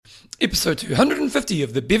Episode 250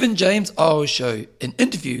 of the Bevan James Eyles Show, an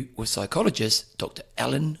interview with psychologist Dr.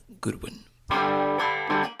 Goodwin.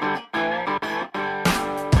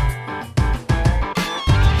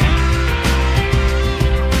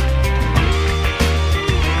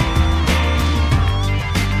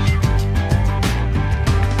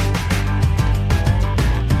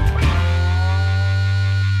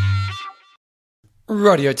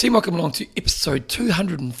 Rightio team, welcome along to episode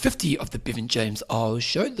 250 of the Bevan James Eyles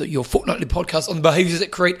Show, your fortnightly podcast on the behaviours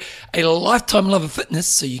that create a lifetime love of fitness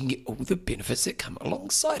so you can get all the benefits that come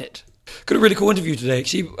alongside it. Got a really cool interview today,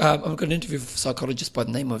 actually. I've got an interview with a psychologist by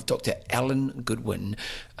the name of Dr. Goodwin.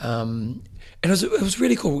 And it was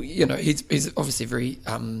really cool. You know, he's obviously very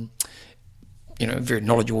very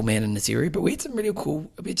knowledgeable man in this area, but we had some really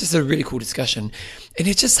cool, just a really cool discussion. And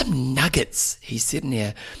it's just some nuggets he's sitting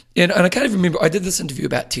there. And I can't even remember, I did this interview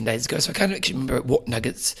about 10 days ago, so I can't actually remember what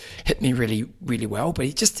nuggets hit me really, really well. But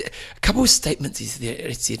he just, a couple of statements he said,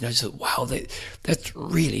 and I just thought, wow, that's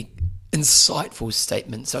really insightful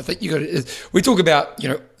statements. So I think we talk about,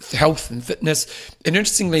 health and fitness. And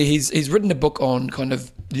interestingly, he's written a book on kind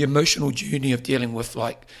of the emotional journey of dealing with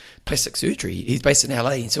like plastic surgery. He's based in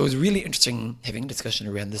LA, so it was really interesting having a discussion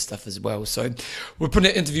around this stuff as well. So we're putting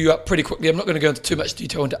that interview up pretty quickly. I'm not going to go into too much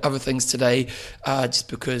detail into other things today, just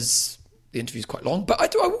because the interview is quite long. But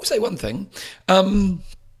I will say one thing.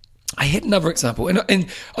 I had another example, and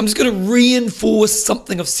I'm just going to reinforce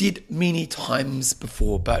something I've said many times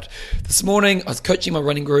before. But this morning I was coaching my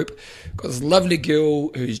running group. Got this lovely girl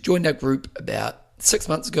who's joined our group about 6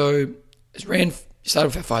 months ago.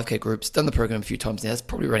 Started with our 5K groups, done the program a few times now. It's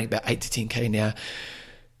probably running about 8 to 10K now.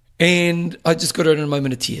 And I just got her in a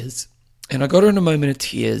moment of tears. And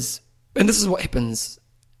this is what happens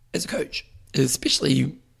as a coach,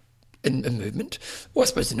 especially in movement. Well, I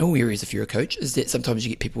suppose in all areas if you're a coach, is that sometimes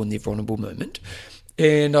you get people in their vulnerable moment.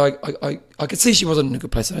 And I could see she wasn't in a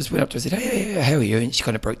good place. And I just went up to her and said, hey, how are you? And she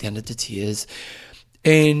kind of broke down into tears.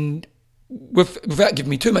 And without giving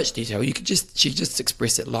me too much detail, she just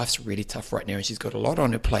expressed that life's really tough right now and she's got a lot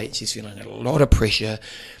on her plate. She's feeling a lot of pressure,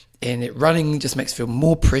 and running just makes her feel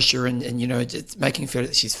more pressure and it's making her feel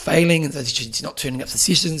that she's failing and that she's not turning up for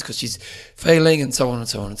sessions because she's failing, and so on and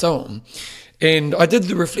so on and so on. And I did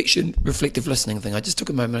the reflective listening thing. I just took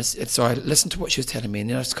a moment, so I listened to what she was telling me, and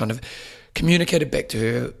then I just kind of communicated back to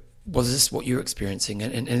her, was this what you're experiencing?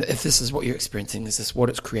 And if this is what you're experiencing, is this what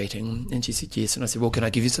it's creating? And she said yes. And I said, well, can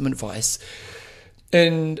I give you some advice?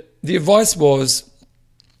 And the advice was,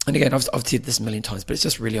 and again, I've said this a million times, but it's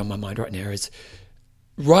just really on my mind right now, is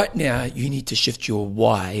right now you need to shift your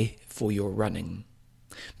why for your running.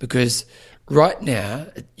 Because right now,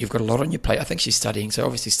 you've got a lot on your plate. I think she's studying, so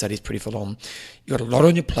obviously study's pretty full on. You've got a lot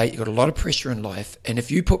on your plate. You've got a lot of pressure in life. And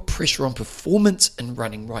if you put pressure on performance in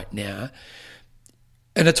running right now,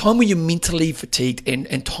 in a time when you're mentally fatigued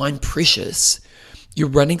and time precious, your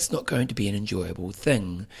running's not going to be an enjoyable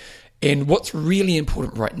thing. And what's really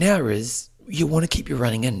important right now is you want to keep your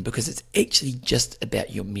running in, because it's actually just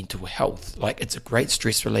about your mental health. Like, it's a great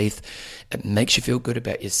stress relief. It makes you feel good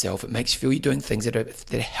about yourself. It makes you feel you're doing things that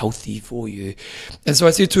are healthy for you. And so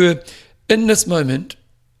I said to her, in this moment,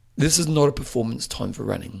 this is not a performance time for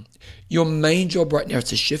running. Your main job right now is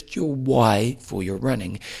to shift your why for your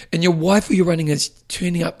running. And your why for your running is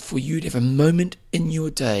turning up for you to have a moment in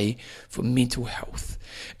your day for mental health.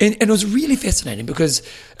 And it was really fascinating, because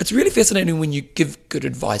it's really fascinating when you give good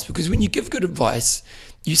advice, because when you give good advice,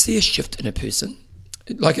 you see a shift in a person.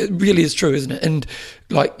 Like, it really is true, isn't it? And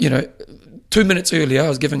 2 minutes earlier, I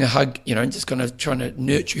was giving a hug, and just kind of trying to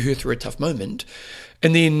nurture her through a tough moment.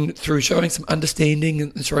 And then through showing some understanding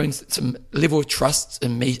and showing some level of trust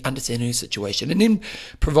in me understanding her situation, and then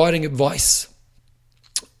providing advice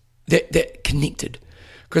that connected.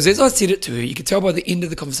 Because as I said it to her, you could tell by the end of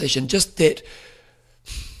the conversation, just that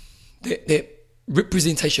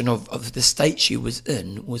representation of the state she was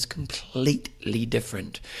in was completely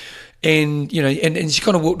different. And and she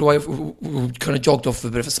kind of walked away, kind of jogged off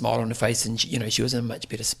with a bit of a smile on her face, and she was in a much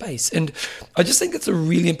better space. And I just think it's a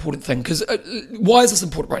really important thing, because why is this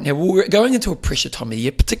important right now? Well, we're going into a pressure time of the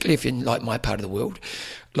year, particularly if you're in like my part of the world.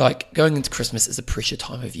 Like, going into Christmas is a pressure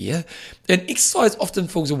time of year, and exercise often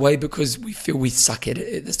falls away because we feel we suck at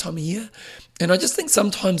it at this time of year. And I just think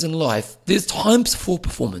sometimes in life, there's times for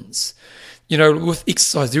performance. With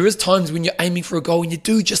exercise, there is times when you're aiming for a goal and you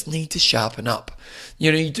do just need to sharpen up.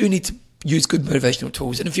 You do need to use good motivational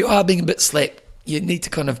tools. And if you are being a bit slack, you need to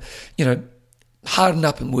kind of, harden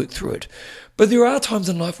up and work through it. But there are times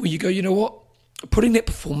in life where you go, you know what? Putting that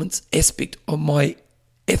performance aspect on my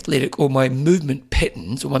athletic or my movement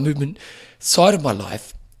patterns or my movement side of my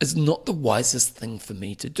life is not the wisest thing for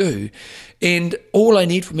me to do. And all I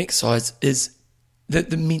need from exercise is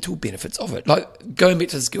the mental benefits of it. Like going back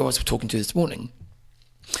to this girl I was talking to this morning,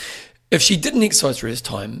 if she didn't exercise for this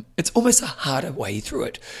time, it's almost a harder way through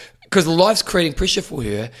it because life's creating pressure for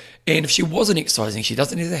her. And if she wasn't exercising, she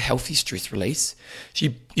doesn't have a healthy stress release.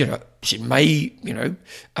 She may,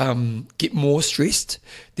 get more stressed.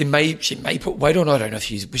 She may put weight on. I don't know if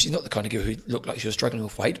she's not the kind of girl who looked like she was struggling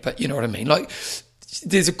with weight, but you know what I mean? Like,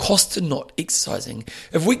 there's a cost to not exercising.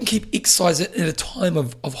 If we can keep exercising in a time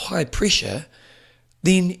of high pressure,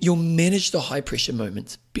 then you'll manage the high pressure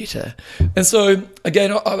moments better. And so,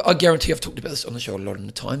 again, I guarantee I've talked about this on the show a lot of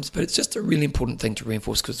the times, but it's just a really important thing to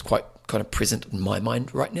reinforce because it's quite kind of present in my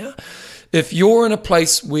mind right now. If you're in a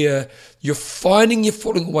place where you're finding you're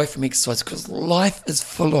falling away from exercise because life is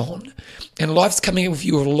full on and life's coming in with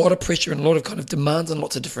you with a lot of pressure and a lot of kind of demands in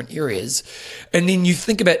lots of different areas, and then you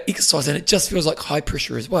think about exercise and it just feels like high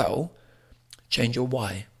pressure as well, change your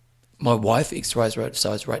why. My why for exercise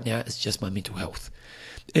right now is just my mental health.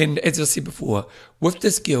 And as I said before, with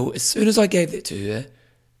this girl, as soon as I gave that to her,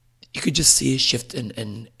 you could just see a shift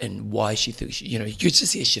in why she thinks, you could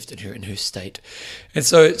just see a shift in her state. And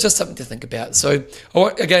so it's just something to think about. So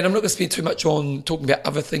again, I'm not going to spend too much on talking about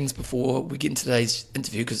other things before we get into today's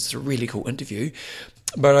interview because it's a really cool interview.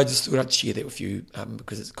 But I just thought I'd share that with you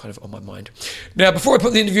because it's kind of on my mind. Now, before I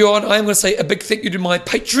put the interview on, I am going to say a big thank you to my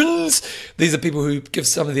patrons. These are people who give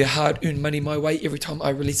some of their hard-earned money my way every time I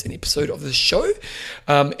release an episode of the show.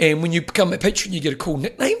 And when you become a patron, you get a cool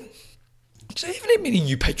nickname. I haven't had many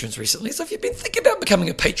new patrons recently, so if you've been thinking about becoming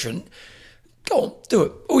a patron, go on, do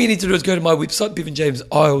it. All you need to do is go to my website,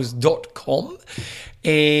 bevanjameseyles.com,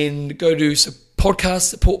 and go to podcast,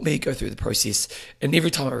 support me, go through the process, and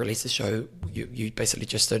every time I release a show, you basically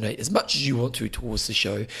just donate as much as you want to towards the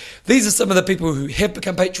show. These are some of the people who have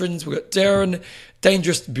become patrons. We've got Darren,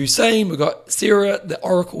 Dangerous Busain, we've got Sarah, the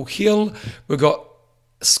Oracle Hill, we've got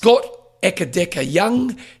Scott, Akadeka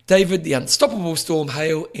Young, David, the Unstoppable Storm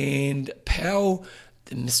Hale, and Powell,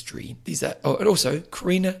 the Mystery. These are, and also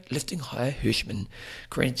Karina, Lifting Higher Hirschman.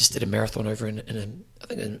 Karina just did a marathon over in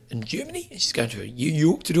Germany, and she's going to New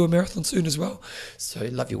York to do a marathon soon as well. So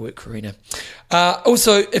love your work, Karina.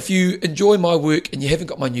 Also, if you enjoy my work and you haven't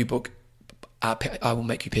got my new book, I Will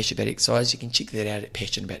Make You Passionate About Exercise, you can check that out at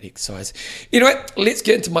Passion About Exercise. Anyway, let's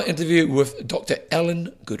get into my interview with Dr.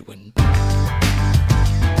 Alan Goodwin.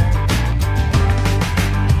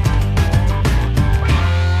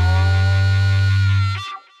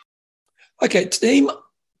 Okay, team,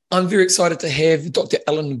 I'm very excited to have Dr.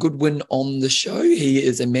 Alan Goodwin on the show. He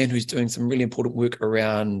is a man who's doing some really important work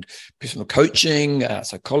around personal coaching,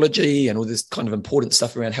 psychology, and all this kind of important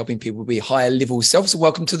stuff around helping people be higher level self. So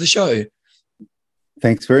welcome to the show.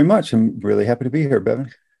 Thanks very much. I'm really happy to be here, Bevan.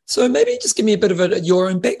 So maybe just give me a bit of your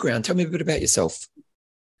own background. Tell me a bit about yourself.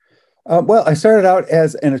 Well, I started out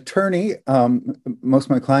as an attorney. Most of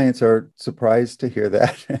my clients are surprised to hear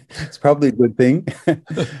that. It's probably a good thing.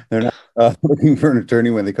 They're not looking for an attorney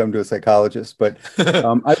when they come to a psychologist. But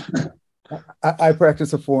I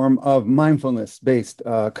practice a form of mindfulness-based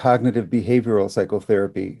cognitive behavioral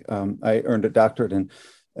psychotherapy. I earned a doctorate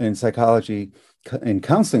in psychology, in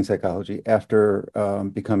counseling psychology, after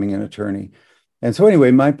becoming an attorney. And so anyway,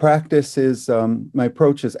 my practice is, my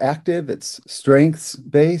approach is active, it's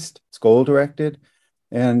strengths-based, it's goal-directed.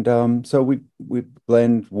 And so we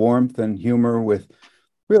blend warmth and humor with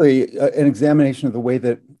really an examination of the way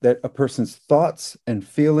that a person's thoughts and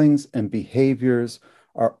feelings and behaviors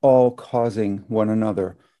are all causing one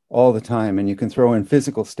another all the time. And you can throw in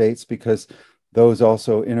physical states because those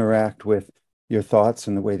also interact with your thoughts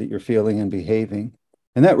and the way that you're feeling and behaving.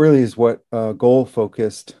 And that really is what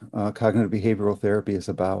goal-focused cognitive behavioral therapy is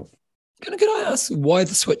about. Can I ask why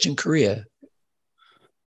the switch in career?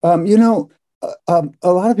 A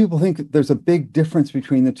lot of people think that there's a big difference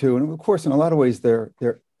between the two. And of course, in a lot of ways, there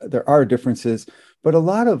are differences. But a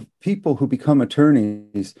lot of people who become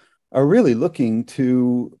attorneys are really looking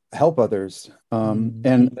to help others.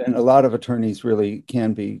 And a lot of attorneys really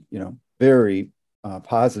can be, very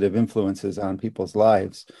positive influences on people's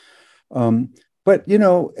lives. But,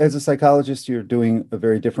 as a psychologist, you're doing a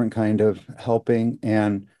very different kind of helping.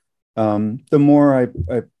 And the more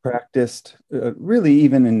I practiced, really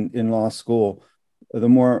even in law school, the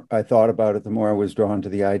more I thought about it, the more I was drawn to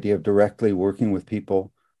the idea of directly working with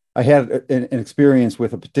people. I had an experience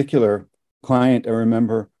with a particular client, I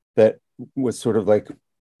remember, that was sort of like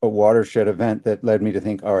a watershed event that led me to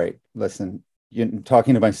think, all right, listen,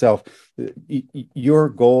 talking to myself, your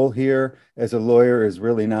goal here as a lawyer is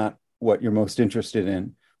really not what you're most interested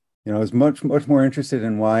in. I was much more interested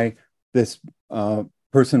in why this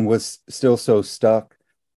person was still so stuck.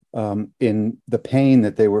 in the pain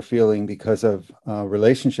that they were feeling because of a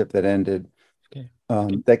relationship that ended, Okay.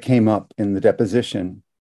 that came up in the deposition,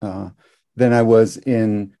 than I was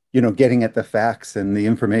in, getting at the facts and the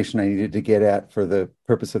information I needed to get at for the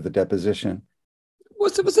purpose of the deposition.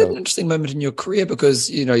 Was that an So interesting moment in your career? Because,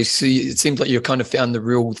 you see, it seems like you kind of found the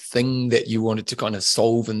real thing that you wanted to kind of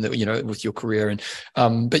solve in with your career. And,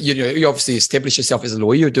 but, you obviously established yourself as a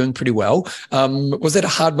lawyer, you're doing pretty well. Was that a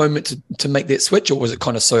hard moment to make that switch, or was it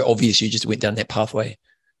kind of so obvious you just went down that pathway?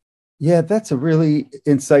 yeah, that's a really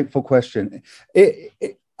insightful question.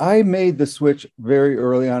 I made the switch very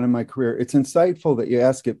early on in my career. It's insightful that you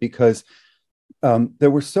ask it because there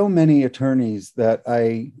were so many attorneys that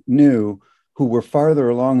I knew who were farther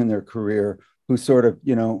along in their career who sort of,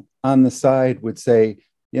 on the side would say,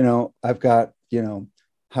 I've got,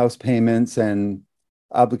 house payments and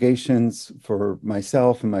obligations for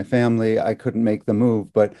myself and my family. I couldn't make the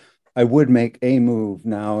move, but I would make a move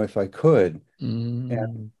now if I could. And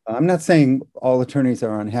Mm, I'm not saying all attorneys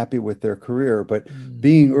are unhappy with their career, but mm.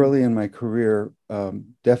 being early in my career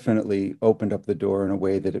definitely opened up the door in a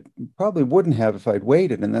way that it probably wouldn't have if I'd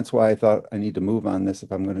waited. And that's why I thought I need to move on this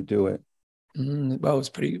if I'm going to do it. Well,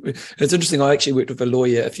 it's interesting. I actually worked with a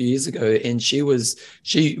lawyer a few years ago, and she was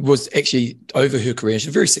actually over her career. She's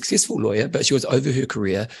a very successful lawyer, but she was over her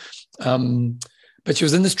career. Um, but she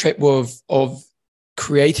was in this trap of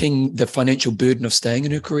creating the financial burden of staying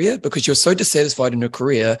in her career because she was so dissatisfied in her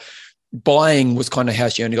career. Buying was kind of how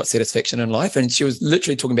she only got satisfaction in life. And she was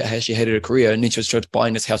literally talking about how she hated her career. And then she was trying to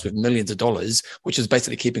buying this house with millions of dollars, which was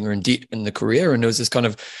basically keeping her in debt in the career. And there was this kind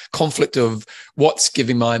of conflict of what's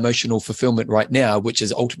giving my emotional fulfillment right now, which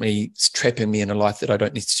is ultimately trapping me in a life that I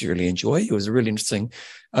don't necessarily enjoy. It was really interesting.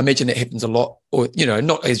 I imagine it happens a lot, or,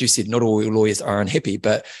 not, as you said, not all lawyers are unhappy,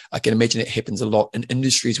 but I can imagine it happens a lot in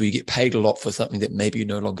industries where you get paid a lot for something that maybe you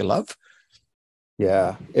no longer love.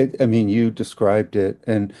 Yeah, I mean, you described it,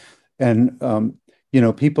 and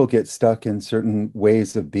people get stuck in certain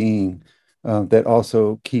ways of being that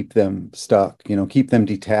also keep them stuck. Keep them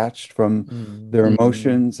detached from their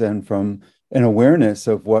emotions and from an awareness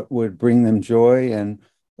of what would bring them joy, and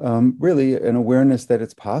really an awareness that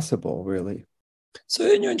it's possible, really. So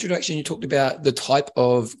in your introduction, you talked about the type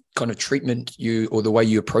of kind of treatment or the way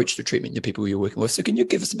you approach the treatment, the people you're working with. So can you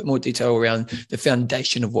give us a bit more detail around the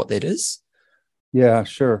foundation of what that is? Yeah,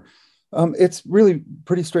 sure. It's really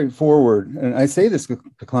pretty straightforward. And I say this to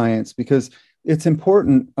clients because it's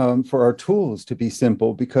important for our tools to be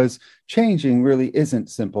simple because changing really isn't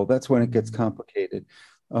simple. That's when it gets complicated.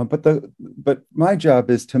 But my job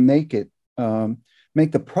is to make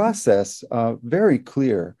the process very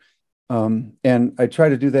clear. And I try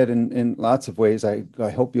to do that in lots of ways. I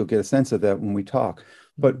hope you'll get a sense of that when we talk.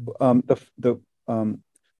 But the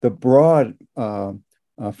broad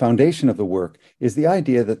foundation of the work is the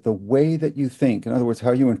idea that the way that you think, in other words,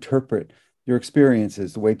 how you interpret your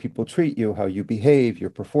experiences, the way people treat you, how you behave, your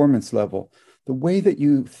performance level, the way that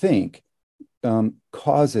you think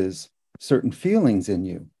causes certain feelings in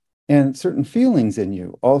you. And certain feelings in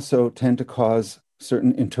you also tend to cause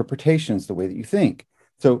certain interpretations, the way that you think.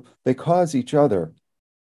 So they cause each other.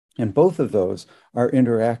 And both of those are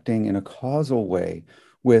interacting in a causal way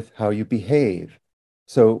with how you behave.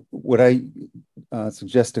 So what I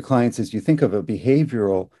suggest to clients is you think of a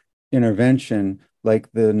behavioral intervention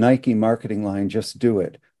like the Nike marketing line, just do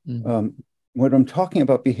it. Mm. Um, when I'm talking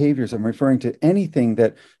about behaviors, I'm referring to anything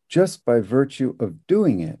that just by virtue of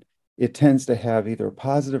doing it, it tends to have either a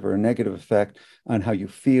positive or a negative effect on how you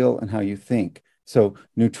feel and how you think. So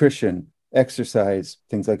nutrition, exercise,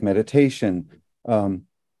 things like meditation,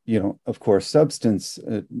 of course, substance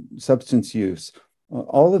use,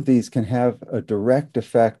 all of these can have a direct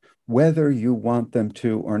effect, whether you want them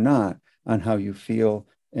to or not, on how you feel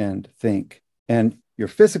and think. And your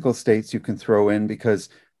physical states you can throw in because,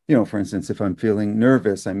 for instance, if I'm feeling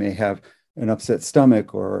nervous, I may have an upset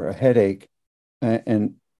stomach or a headache.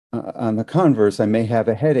 And on the converse, I may have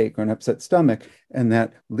a headache or an upset stomach, and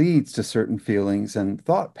that leads to certain feelings and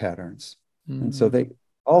thought patterns. And so Mm. they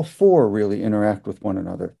all four really interact with one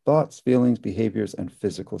another: thoughts, feelings, behaviors, and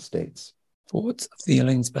physical states. Thoughts,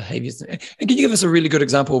 feelings, behaviors. And can you give us a really good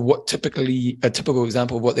example of a typical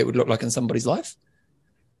example of what that would look like in somebody's life?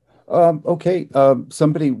 Okay,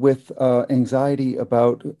 somebody with anxiety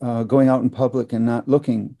about going out in public and not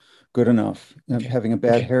looking good enough, Okay. having a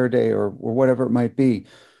bad Okay. hair day or whatever it might be,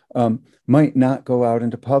 might not go out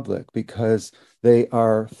into public because they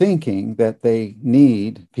are thinking that they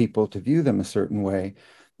need people to view them a certain way.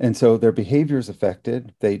 And so their behavior is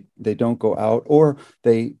affected. They don't go out, or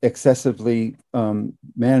they excessively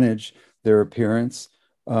manage their appearance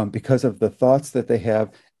because of the thoughts that they have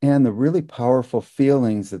and the really powerful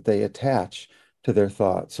feelings that they attach to their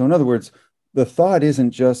thoughts. So in other words, the thought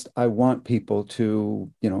isn't just, I want people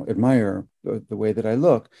to, admire the way that I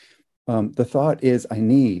look. The thought is, I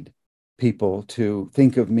need people to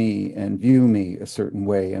think of me and view me a certain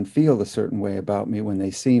way and feel a certain way about me when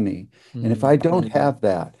they see me. And if I don't have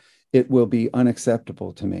that, it will be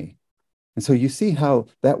unacceptable to me. And so you see how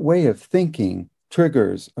that way of thinking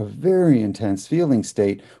triggers a very intense feeling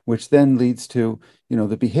state, which then leads to,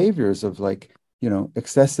 the behaviors of like,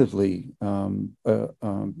 excessively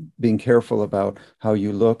being careful about how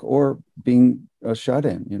you look, or being shut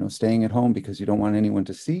in, staying at home because you don't want anyone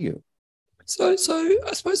to see you. So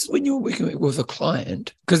I suppose when you're working with a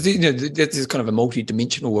client, because there's kind of a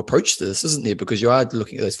multi-dimensional approach to this, isn't there? Because you are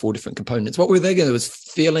looking at those 4 different components. What were they again? It was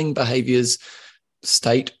feeling, behaviors,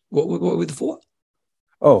 state. What were the 4?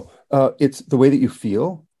 Oh, it's the way that you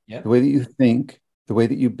feel, Yeah. the way that you think, the way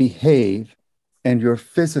that you behave, and your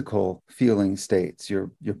physical feeling states,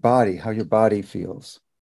 your body, how your body feels.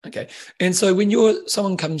 Okay. And so when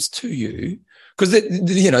someone comes to you, because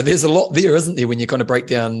there's a lot there, isn't there, when you kind of break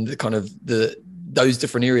down the kind of those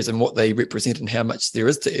different areas and what they represent and how much there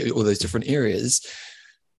is to all those different areas.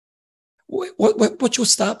 What's your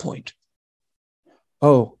start point?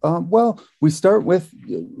 Oh, well, we start with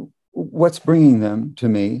what's bringing them to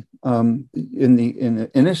me. In the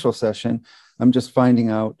initial session, I'm just finding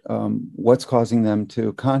out what's causing them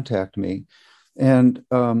to contact me. And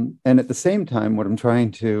at the same time, what I'm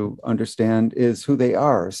trying to understand is who they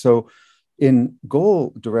are. So in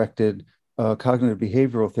goal-directed cognitive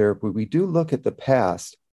behavioral therapy, we do look at the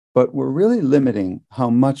past, but we're really limiting how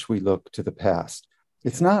much we look to the past.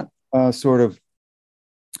 It's not sort of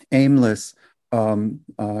aimless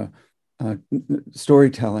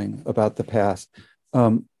storytelling about the past.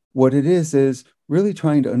 What it is really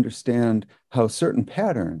trying to understand how certain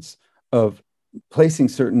patterns of placing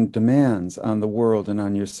certain demands on the world and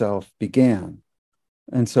on yourself began.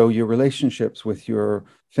 And so your relationships with your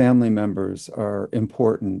family members are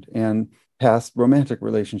important, and past romantic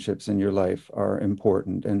relationships in your life are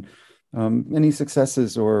important, and any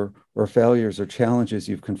successes or failures or challenges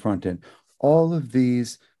you've confronted. All of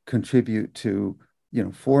these contribute to,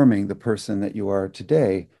 forming the person that you are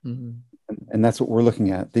today. Mm-hmm. And that's what we're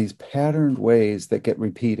looking at, these patterned ways that get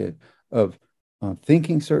repeated of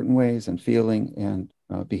thinking certain ways and feeling and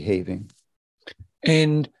behaving.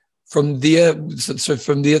 And from there,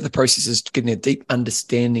 the process is getting a deep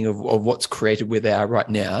understanding of what's created where they are right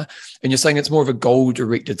now. And you're saying it's more of a goal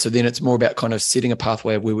directed. So then it's more about kind of setting a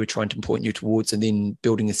pathway of where we're trying to point you towards, and then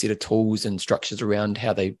building a set of tools and structures around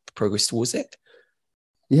how they progress towards that.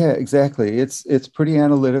 Yeah, exactly. It's pretty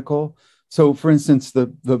analytical. So, for instance, the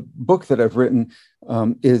book that I've written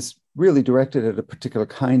is really directed at a particular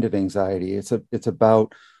kind of anxiety. It's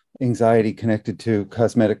about anxiety connected to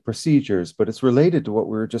cosmetic procedures, but it's related to what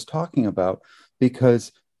we were just talking about,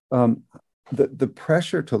 because the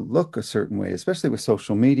pressure to look a certain way, especially with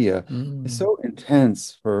social media, is so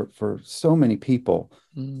intense for so many people.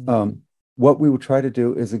 What we would try to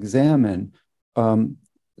do is examine,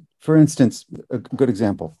 for instance, a good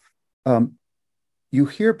example. You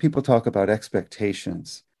hear people talk about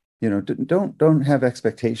expectations. Don't have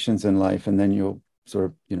expectations in life, and then you'll sort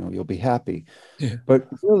of, you'll be happy. Yeah. But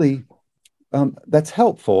really, that's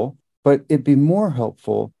helpful, but it'd be more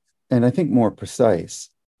helpful, and I think more precise,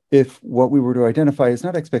 if what we were to identify is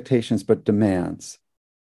not expectations, but demands.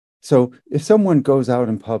 So if someone goes out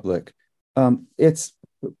in public, it's,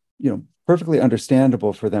 perfectly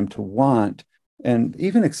understandable for them to want and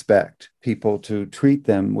even expect people to treat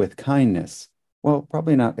them with kindness. Well,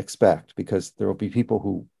 probably not expect, because there will be people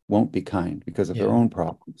who won't be kind because of their own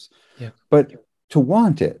problems. Yeah. But to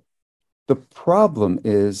want it, the problem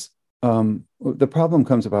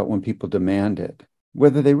comes about when people demand it,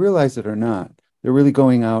 whether they realize it or not. They're really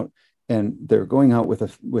going out, and they're going out with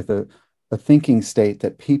a thinking state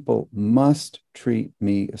that people must treat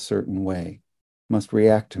me a certain way, must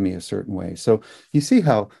react to me a certain way. So you see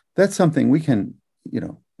how that's something we can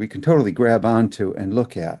totally grab onto and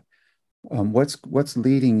look at. What's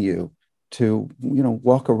leading you to,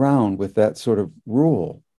 walk around with that sort of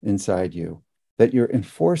rule inside you that you're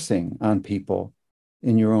enforcing on people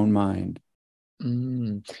in your own mind.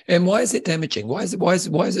 And why is it damaging? Why is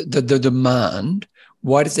it the demand?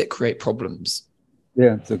 Why does that create problems?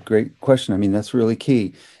 Yeah, it's a great question. I mean, that's really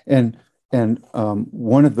key. And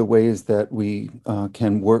one of the ways that we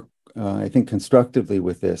can work, I think, constructively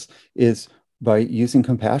with this is by using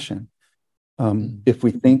compassion. If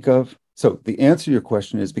we think of So the answer to your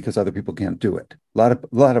question is because other people can't do it. A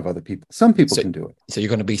lot of other people. Some people So, can do it. so you're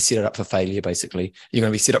going to be set up for failure, basically. You're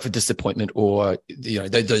going to be set up for disappointment, or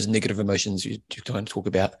those negative emotions you kind of talk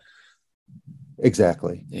about.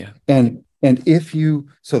 Exactly. Yeah. And if you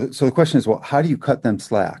so the question is, well, how do you cut them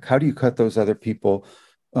slack? How do you cut those other people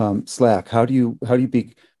slack? How do you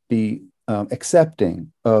be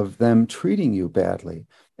accepting of them treating you badly?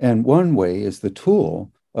 And one way is the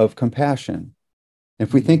tool of compassion.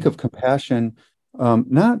 If we think Mm. of compassion,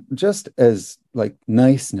 not just as like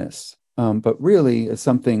niceness, but really as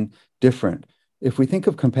something different. If we think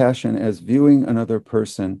of compassion as viewing another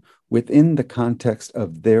person within the context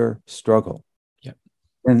of their struggle, Yeah.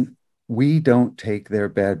 and we don't take their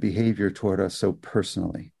bad behavior toward us so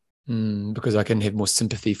personally. Because I can have more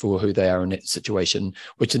sympathy for who they are in that situation,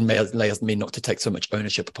 which allows me not to take so much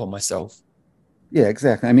ownership upon myself. Yeah,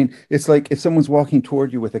 exactly. I mean, it's like if someone's walking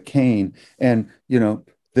toward you with a cane and,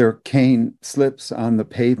 their cane slips on the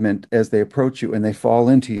pavement as they approach you and they fall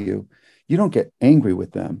into you, you don't get angry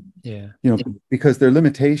with them, Yeah. because their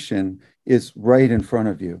limitation is right in front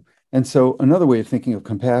of you. And so another way of thinking of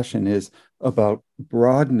compassion is about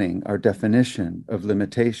broadening our definition of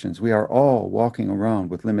limitations. We are all walking around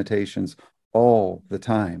with limitations all the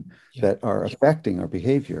time Yeah. that are affecting our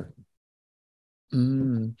behavior.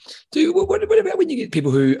 Mm. What about when you get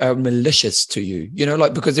people who are malicious to you?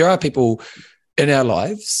 Like, because there are people in our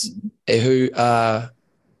lives who are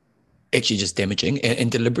actually just damaging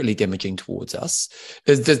and deliberately damaging towards us.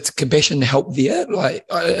 Does compassion help there?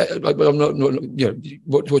 I'm not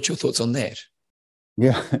what's your thoughts on that?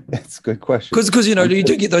 Yeah, that's a good question. Because you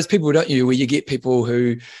do get those people, don't you, where you get people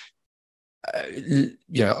who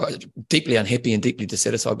are deeply unhappy and deeply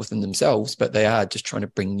dissatisfied within themselves, but they are just trying to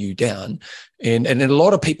bring you down. And a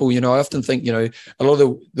lot of people, I often think, a lot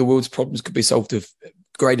of the world's problems could be solved with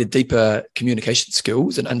greater, deeper communication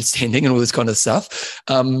skills and understanding and all this kind of stuff.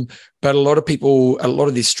 But a lot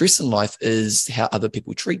of their stress in life is how other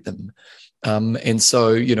people treat them. And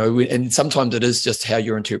so, and sometimes it is just how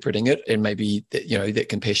you're interpreting it and maybe that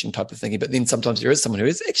compassion type of thinking. But then sometimes there is someone who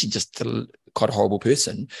is actually just quite a horrible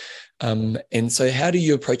person. And so how do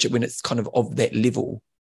you approach it when it's kind of that level?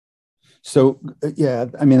 So, yeah,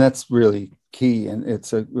 I mean, that's really key and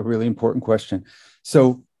it's a really important question.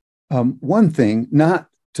 So, one thing, not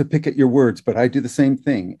to pick at your words, but I do the same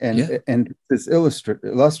thing. Yeah. And this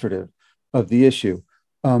illustrative of the issue.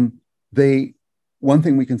 They One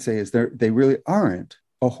thing we can say is they really aren't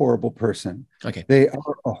a horrible person. Okay. They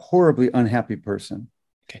are a horribly unhappy person.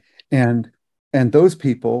 Okay. And those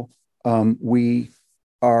people, we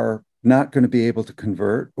are not going to be able to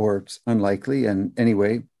convert, or it's unlikely. And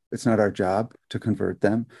anyway, it's not our job to convert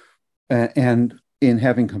them. And in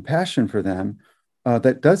having compassion for them,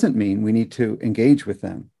 that doesn't mean we need to engage with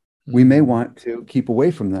them. We may want to keep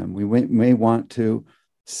away from them. We may want to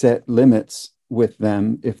set limits with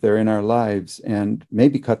them if they're in our lives and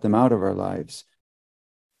maybe cut them out of our lives.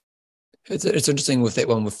 It's interesting with that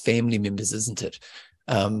one with family members, isn't it?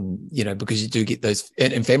 Because you do get those,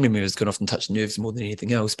 and family members can often touch nerves more than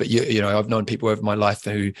anything else. But I've known people over my life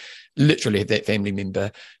who literally have that family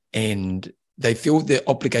member, and they feel their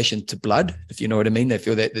obligation to blood, if you know what I mean. They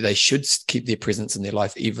feel that they should keep their presence in their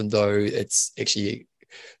life, even though it's actually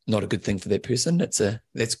not a good thing for that person.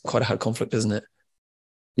 That's quite a hard conflict, isn't it?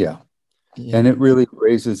 Yeah. Yeah. And it really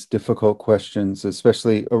raises difficult questions,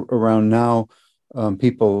 especially around now.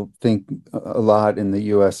 People think a lot in the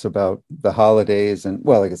US about the holidays, and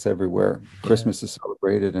well, I guess everywhere Christmas is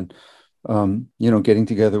celebrated, and getting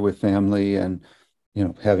together with family and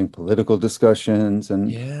having political discussions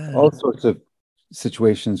and all sorts of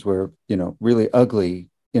situations where really ugly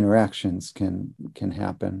interactions can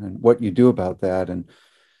happen, and what you do about that. And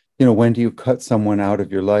when do you cut someone out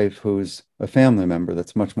of your life who's a family member?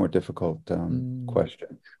 That's a much more difficult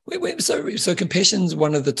question. So compassion's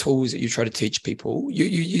one of the tools that you try to teach people.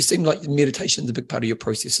 You seem like meditation is a big part of your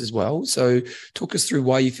process as well. So talk us through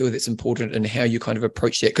why you feel that's important and how you kind of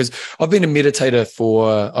approach that. Because I've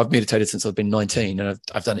meditated since I've been 19, and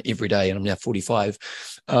I've done it every day, and I'm now 45.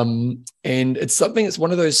 And it's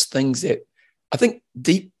one of those things that I think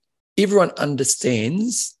everyone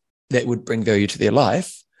understands that would bring value to their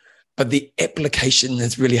life, but the application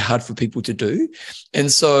is really hard for people to do. And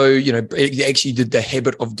so, you actually did the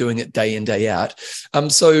habit of doing it day in, day out.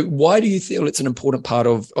 So why do you feel it's an important part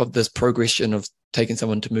of this progression of taking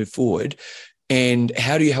someone to move forward? And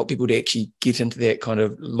how do you help people to actually get into that kind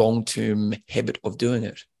of long-term habit of doing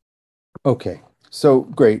it? Okay, so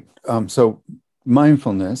great. So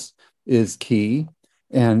mindfulness is key.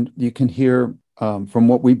 And you can hear from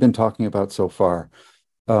what we've been talking about so far,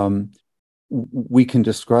 we can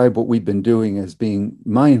describe what we've been doing as being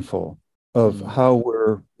mindful of Mm, how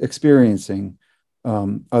we're experiencing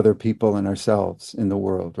other people and ourselves in the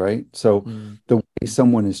world, right? So mm, the way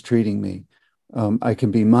someone is treating me, I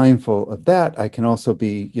can be mindful of that. I can also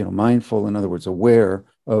be, mindful, in other words, aware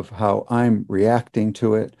of how I'm reacting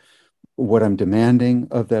to it, what I'm demanding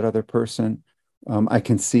of that other person. I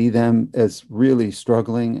can see them as really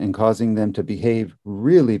struggling and causing them to behave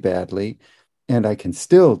really badly, and I can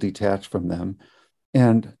still detach from them.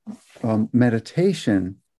 And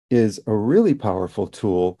meditation is a really powerful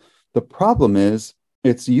tool. The problem is,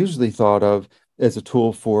 it's usually thought of as a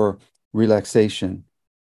tool for relaxation.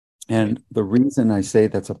 yeah. And the reason I say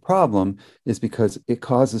that's a problem is because it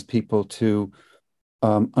causes people to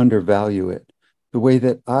undervalue it. The way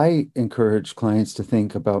that I encourage clients to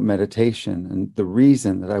think about meditation and the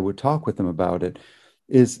reason that I would talk with them about it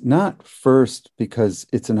is not first because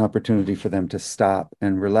it's an opportunity for them to stop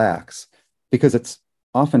and relax, because it's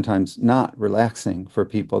oftentimes not relaxing for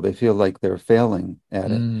people. They feel like they're failing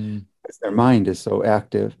at it Mm, because their mind is so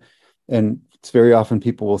active. And it's very often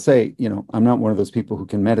people will say, I'm not one of those people who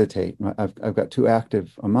can meditate. I've got too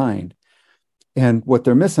active a mind. And what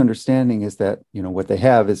they're misunderstanding is that, what they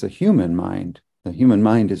have is a human mind. The human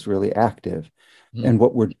mind is really active. And mm.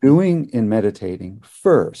 what we're doing in meditating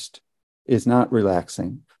first is not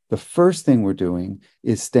relaxing. The first thing we're doing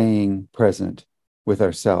is staying present with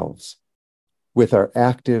ourselves, with our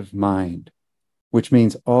active mind, which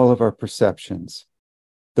means all of our perceptions,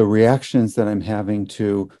 the reactions that I'm having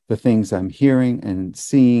to the things I'm hearing and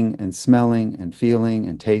seeing and smelling and feeling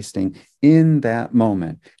and tasting in that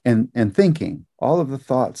moment, and thinking, all of the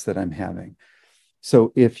thoughts that I'm having.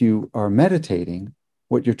 So if you are meditating,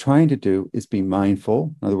 what you're trying to do is be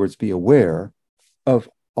mindful, in other words, be aware of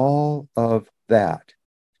all of that,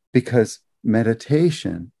 because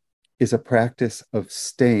meditation is a practice of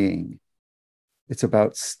staying. It's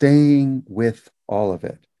about staying with all of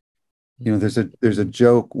it. Mm. There's a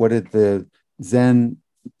joke. What did the Zen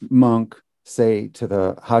monk say to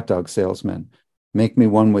the hot dog salesman? Make me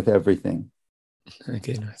one with everything.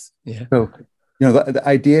 Okay, nice. Yeah. So, the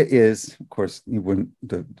idea is, of course,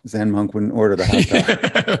 the Zen monk wouldn't order the hot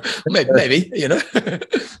dog. Maybe,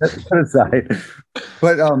 Put aside.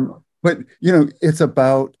 But it's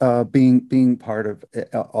about being part of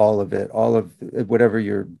all of it, all of whatever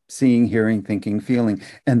you're seeing, hearing, thinking, feeling.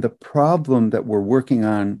 And the problem that we're working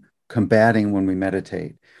on combating when we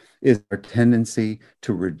meditate is our tendency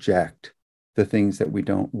to reject the things that we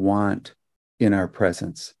don't want in our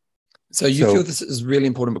presence. So you feel So this is really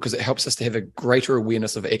important because it helps us to have a greater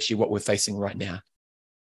awareness of actually what we're facing right now.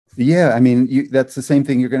 yeah, I mean, that's the same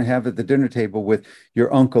thing you're going to have at the dinner table with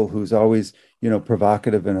your uncle, who's always,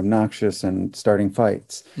 provocative and obnoxious and starting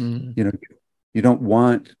fights. Mm. You know, you don't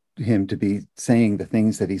want him to be saying the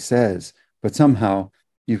things that he says, but somehow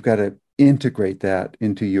you've got to integrate that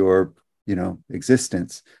into your,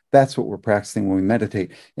 existence. That's what we're practicing when we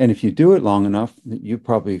meditate. And if you do it long enough, you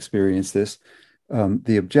probably experienced this.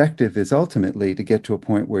 The objective is ultimately to get to a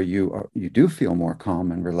point where you do feel more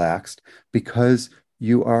calm and relaxed because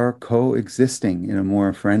you are coexisting in a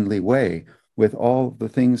more friendly way with all the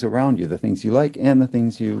things around you, the things you like and the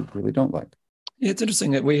things you really don't like. Yeah, it's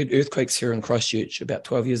interesting that we had earthquakes here in Christchurch about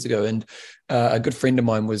 12 years ago. And a good friend of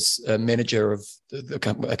mine was a manager of a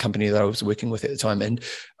company that I was working with at the time.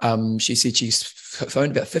 And she said she's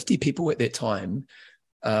phoned about 50 people at that time,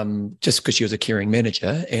 just because she was a caring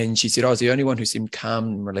manager. And she said I was the only one who seemed calm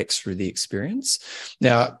and relaxed through the experience.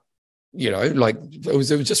 Now, like it was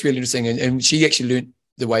just really interesting. And she actually learned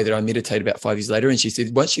the way that I meditate about 5 years later. And she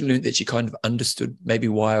said once she learned that, she kind of understood maybe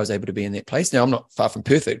why I was able to be in that place. Now, I'm not far from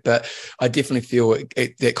perfect, but I definitely feel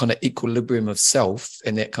that kind of equilibrium of self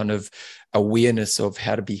and that kind of awareness of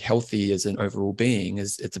how to be healthy as an overall being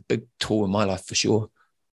it's a big tool in my life for sure.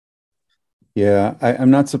 Yeah,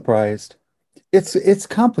 I'm not surprised. It's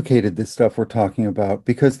complicated, this stuff we're talking about,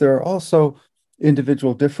 because there are also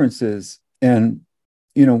individual differences. And,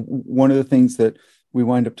 one of the things that we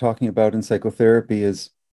wind up talking about in psychotherapy is,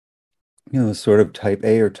 sort of type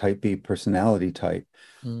A or type B personality type.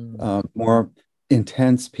 Mm, More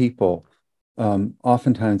intense people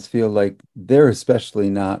oftentimes feel like they're especially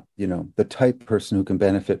not, the type person who can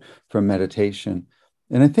benefit from meditation.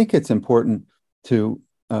 And I think it's important to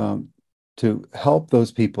um, to help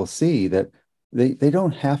those people see that they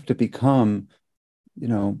don't have to become, you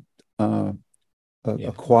know, uh, a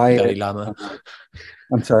yeah, Dalai quiet. Lama.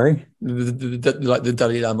 I'm sorry. Like the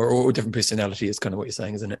Dalai Lama or different personality is kind of what you're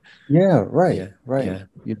saying, isn't it? Yeah, right, Yeah, right.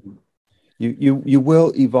 yeah. You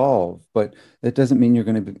will evolve, but that doesn't mean you're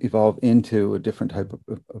going to evolve into a different type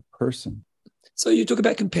of person. So you talk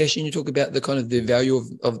about compassion, you talk about the kind of the value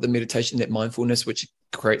of the meditation, that mindfulness, which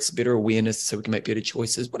creates better awareness so we can make better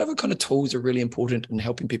choices. What other kind of tools are really important in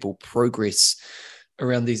helping people progress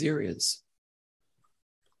around these areas?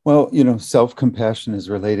 Well, self-compassion is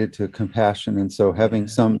related to compassion. And so having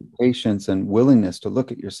some patience and willingness to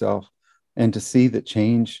look at yourself and to see that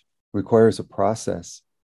change requires a process.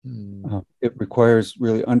 It requires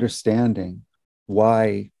really understanding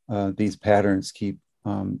why these patterns keep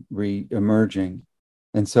re-emerging.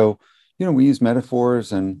 And so, we use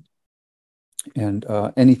metaphors and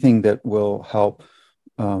anything that will help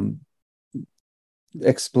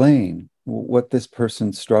explain what this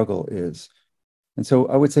person's struggle is. And so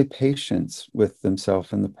I would say patience with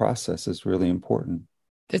themselves in the process is really important.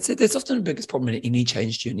 That's often the biggest problem in any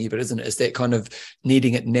change journey, but isn't it? Is that kind of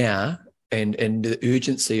needing it now and the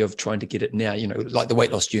urgency of trying to get it now. Like the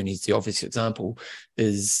weight loss journey is the obvious example.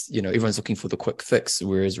 Is everyone's looking for the quick fix,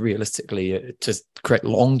 whereas realistically, to create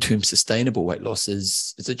long-term sustainable weight loss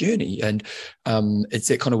is a journey, and it's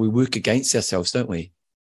that kind of we work against ourselves, don't we?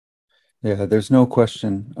 Yeah, there's no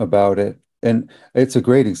question about it. And it's a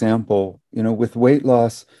great example, with weight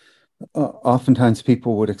loss. Oftentimes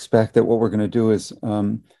people would expect that what we're going to do is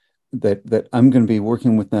that I'm going to be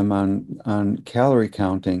working with them on calorie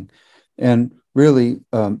counting. And really,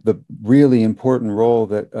 the really important role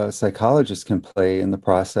that a psychologist can play in the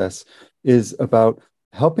process is about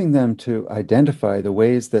helping them to identify the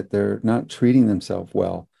ways that they're not treating themselves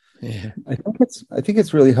well. Yeah. I think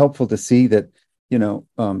it's really helpful to see that,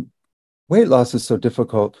 weight loss is so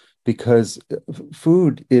difficult because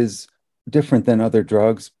food is different than other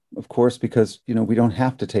drugs, of course, because we don't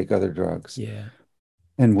have to take other drugs. Yeah.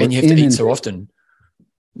 And you have to eat so often.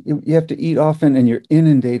 You have to eat often, and you're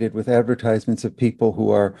inundated with advertisements of people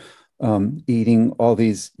who are eating all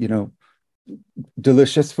these,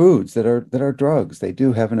 delicious foods that are drugs. They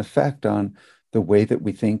do have an effect on the way that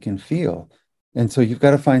we think and feel. And so you've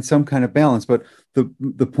got to find some kind of balance. But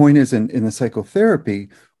the point is in the psychotherapy,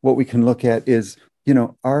 what we can look at is,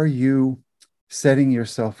 are you setting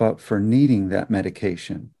yourself up for needing that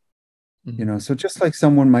medication? Mm-hmm. So just like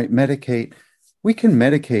someone might medicate, we can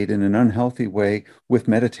medicate in an unhealthy way with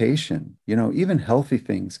meditation. Even healthy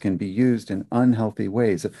things can be used in unhealthy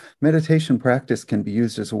ways. Meditation practice can be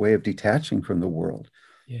used as a way of detaching from the world.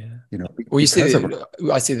 Yeah. Well, you because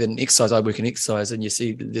see, I see that in exercise, I work in exercise, and you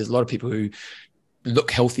see there's a lot of people who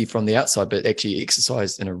look healthy from the outside, but actually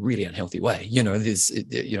exercise in a really unhealthy way.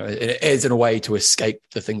 It adds in a way to escape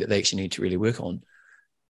the thing that they actually need to really work on.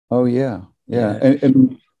 Oh yeah. Yeah.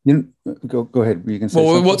 And go ahead. You can say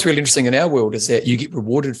well, something. what's really interesting in our world is that you get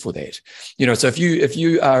rewarded for that. So if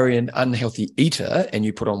you are an unhealthy eater and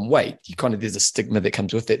you put on weight, there's a stigma that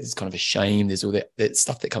comes with that. There's kind of a shame. There's all that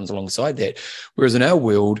stuff that comes alongside that. Whereas in our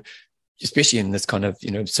world, especially in this kind of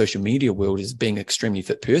social media world, is being an extremely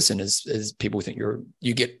fit person is people think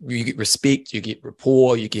you get respect, you get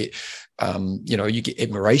rapport, you get you get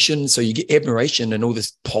admiration. So you get admiration and all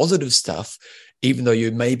this positive stuff, even though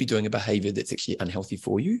you may be doing a behavior that's actually unhealthy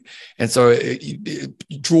for you. And so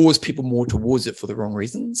it draws people more towards it for the wrong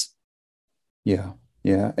reasons. Yeah.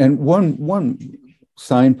 And one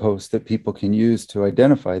signpost that people can use to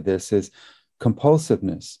identify this is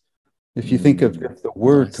compulsiveness. If you think of the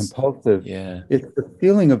word compulsive, it's the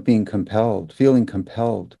feeling of being compelled, feeling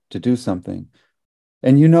compelled to do something.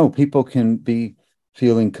 And people can be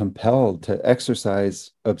feeling compelled to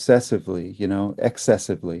exercise obsessively,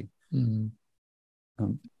 excessively. And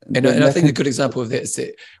I think a good example of that is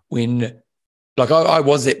that when, like I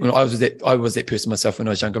was that person myself when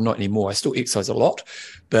I was younger. I'm not anymore. I still exercise a lot,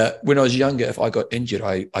 but when I was younger, if I got injured,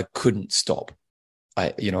 I couldn't stop.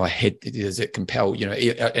 I had it compelled,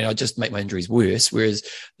 and I just make my injuries worse. Whereas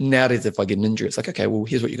nowadays, if I get an injury, it's like, okay, well,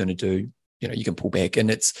 here's what you're going to do. You can pull back, and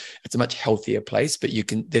it's a much healthier place. But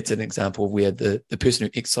that's an example of where the person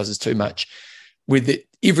who exercises too much,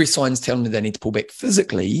 every sign's telling them they need to pull back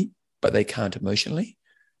physically, but they can't emotionally.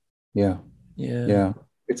 Yeah.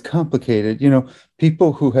 It's complicated.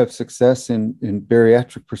 People who have success in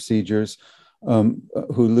bariatric procedures, who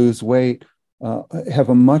lose weight, have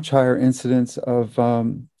a much higher incidence of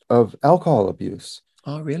alcohol abuse.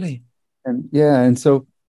 Oh, really? And so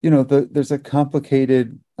there's a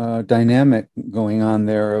complicated dynamic going on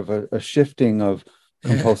there of a shifting of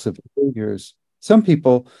compulsive behaviors. Some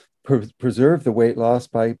people preserve the weight loss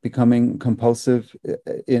by becoming compulsive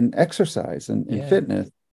in exercise and in fitness,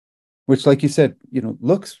 which, like you said,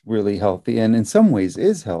 looks really healthy and in some ways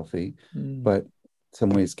is healthy, but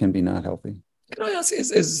some ways can be not healthy. Can I ask,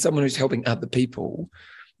 as someone who's helping other people,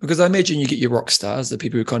 Because I imagine you get your rock stars, the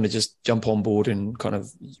people who kind of just jump on board and kind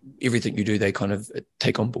of everything you do, they kind of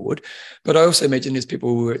take on board. But I also imagine there's people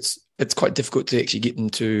who it's quite difficult to actually get them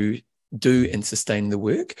to do and sustain the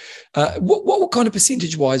work. What kind of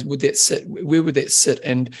percentage wise would that sit? Where would that sit?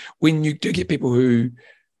 And when you do get people who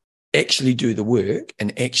actually do the work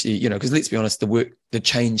and actually, because let's be honest, the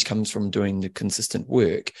change comes from doing the consistent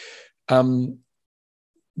work.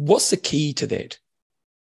 What's the key to that?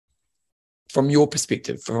 From your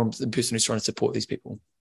perspective, from the person who's trying to support these people?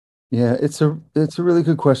 Yeah, it's a really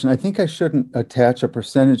good question. I think I shouldn't attach a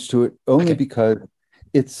percentage to it only because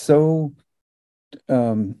it's so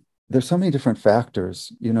there's so many different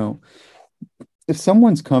factors. If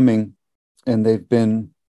someone's coming and they've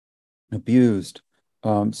been abused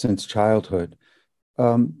since childhood,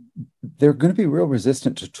 they're going to be real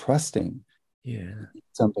resistant to trusting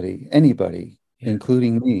anybody,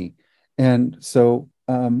 including me. And so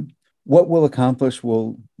what we'll accomplish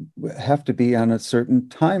will have to be on a certain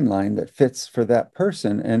timeline that fits for that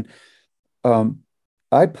person. And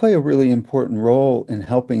I play a really important role in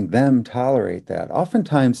helping them tolerate that.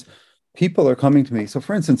 Oftentimes, people are coming to me. So,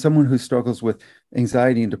 for instance, someone who struggles with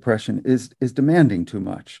anxiety and depression is demanding too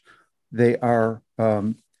much. They are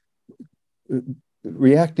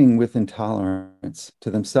reacting with intolerance to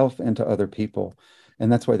themselves and to other people.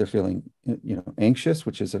 And that's why they're feeling, anxious,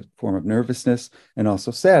 which is a form of nervousness, and also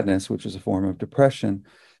sadness, which is a form of depression.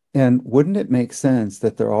 And wouldn't it make sense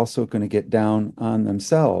that they're also going to get down on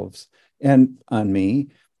themselves and on me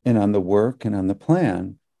and on the work and on the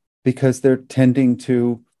plan because they're tending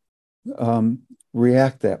to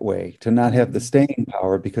react that way, to not have the staying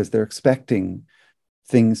power because they're expecting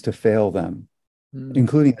things to fail them,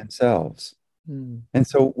 including themselves. And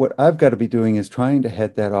so what I've got to be doing is trying to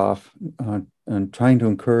head that off and trying to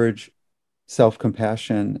encourage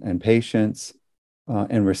self-compassion and patience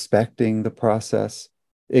and respecting the process.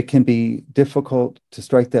 It can be difficult to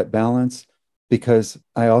strike that balance because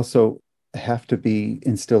I also have to be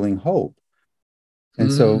instilling hope.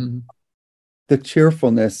 And so the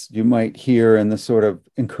cheerfulness you might hear and the sort of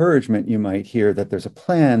encouragement you might hear that there's a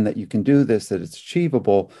plan, that you can do this, that it's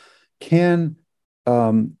achievable, can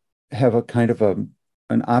have a kind of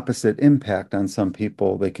an opposite impact on some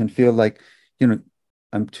people. They can feel like,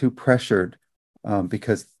 I'm too pressured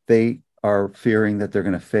because they are fearing that they're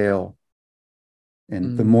going to fail.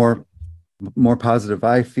 And the more positive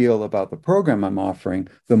I feel about the program I'm offering,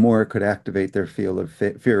 the more it could activate their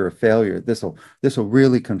fear of failure. This will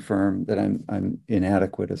really confirm that I'm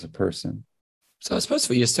inadequate as a person. So I suppose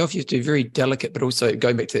for yourself, you have to be very delicate, but also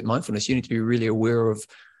going back to that mindfulness, you need to be really aware of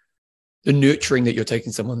the nurturing that you're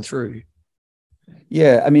taking someone through.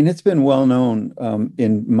 Yeah, I mean, it's been well known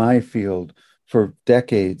in my field for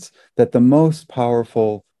decades that the most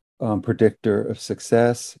powerful predictor of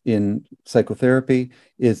success in psychotherapy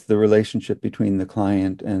is the relationship between the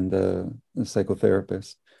client and the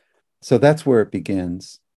psychotherapist. So that's where it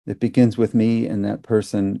begins. It begins with me and that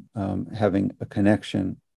person having a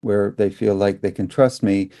connection where they feel like they can trust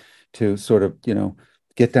me to sort of,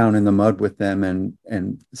 get down in the mud with them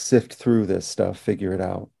and sift through this stuff, figure it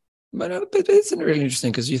out. But it's really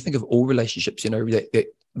interesting because you think of all relationships, that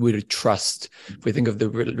word trust. If we think of the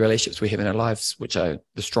relationships we have in our lives, which are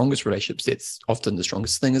the strongest relationships, that's often the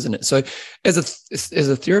strongest thing, isn't it? So as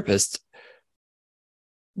a therapist,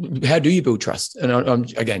 how do you build trust? And I'm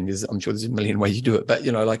sure there's a million ways you do it, but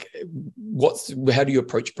how do you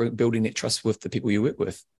approach building that trust with the people you work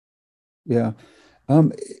with? Yeah,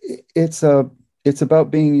 it's about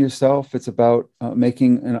being yourself. It's about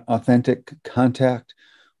making an authentic contact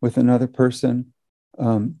with another person,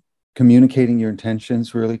 communicating your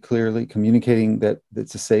intentions really clearly, communicating that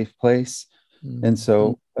it's a safe place. And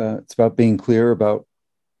so it's about being clear about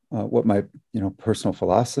what my personal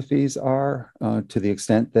philosophies are to the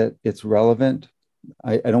extent that it's relevant.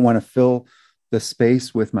 I don't want to fill the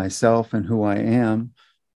space with myself and who I am,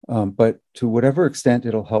 but to whatever extent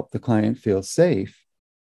it'll help the client feel safe,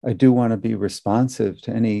 I do want to be responsive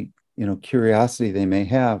to any curiosity they may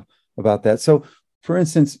have about that. So, for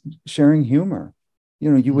instance, sharing humor.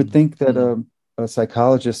 You would think that a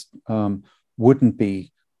psychologist wouldn't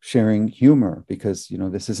be sharing humor because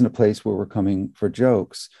this isn't a place where we're coming for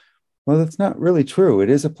jokes. Well, that's not really true. It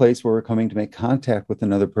is a place where we're coming to make contact with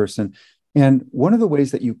another person. And one of the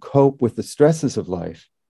ways that you cope with the stresses of life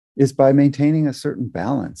is by maintaining a certain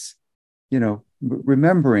balance,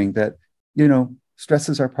 remembering that,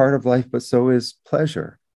 stresses are part of life, but so is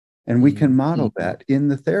pleasure. And we can model that in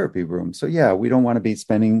the therapy room. So yeah, we don't want to be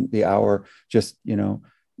spending the hour just,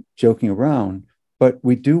 joking around, but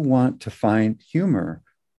we do want to find humor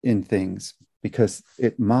in things because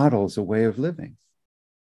it models a way of living.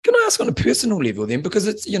 Can I ask on a personal level then, because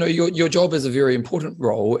it's, your job is a very important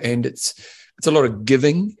role and it's a lot of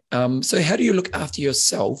giving. So how do you look after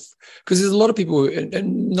yourself? Because there's a lot of people,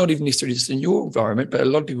 and not even necessarily just in your environment, but a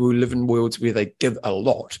lot of people who live in worlds where they give a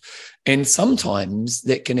lot. And sometimes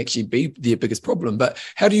that can actually be their biggest problem. But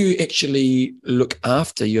how do you actually look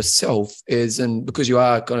after yourself because you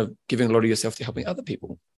are kind of giving a lot of yourself to helping other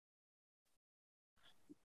people?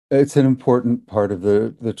 It's an important part of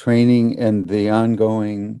the training and the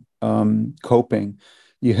ongoing coping.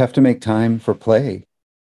 You have to make time for play.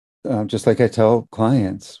 Just like I tell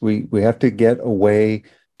clients, we have to get a way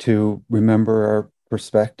to remember our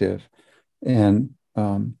perspective. And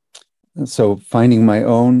so finding my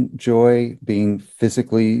own joy, being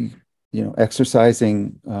physically,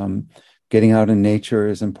 exercising, getting out in nature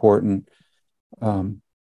is important.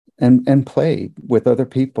 And play with other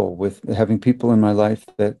people, with having people in my life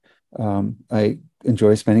that I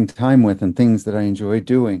enjoy spending time with and things that I enjoy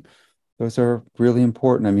doing. Those are really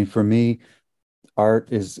important. I mean, for me, art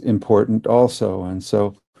is important also. And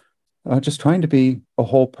so just trying to be a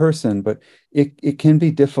whole person, but it can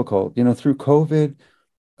be difficult. Through COVID,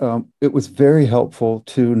 it was very helpful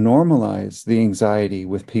to normalize the anxiety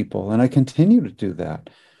with people. And I continue to do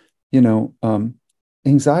that. You know, um,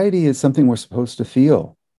 Anxiety is something we're supposed to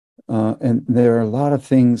feel. And there are a lot of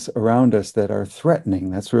things around us that are threatening.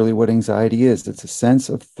 That's really what anxiety is. It's a sense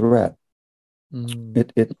of threat.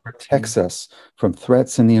 Mm. It protects us from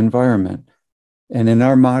threats in the environment. And in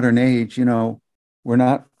our modern age, we're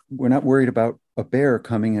not worried about a bear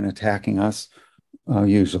coming and attacking us.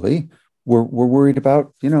 Usually, we're worried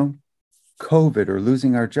about COVID or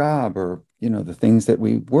losing our job or the things that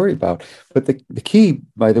we worry about. But the key,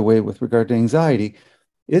 by the way, with regard to anxiety,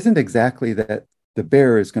 isn't exactly that the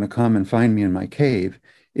bear is going to come and find me in my cave.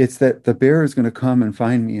 It's that the bear is going to come and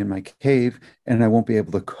find me in my cave, and I won't be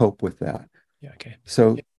able to cope with that. Yeah. Okay.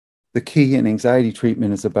 So the key in anxiety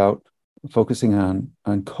treatment is about focusing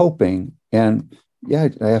on coping. And yeah,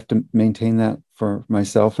 I have to maintain that for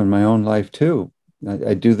myself and my own life too.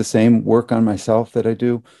 I do the same work on myself that I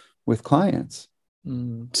do with clients.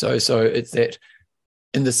 So it's that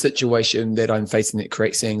in the situation that I'm facing that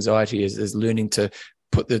creates anxiety is learning to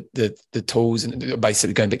put the tools and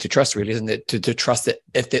basically going back to trust, really, isn't it? To trust that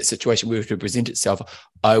if that situation were to present itself,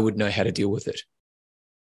 I would know how to deal with it.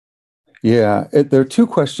 Yeah, there are two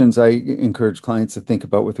questions I encourage clients to think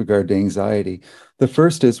about with regard to anxiety. The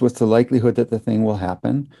first is, what's the likelihood that the thing will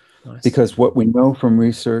happen? Nice. Because what we know from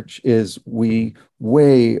research is we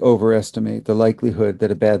way overestimate the likelihood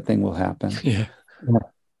that a bad thing will happen. Yeah.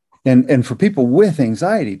 And for people with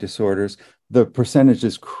anxiety disorders, the percentage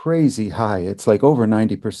is crazy high. It's like over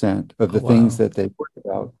 90% of Oh, the things wow. that they worry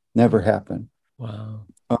about never happen. Wow.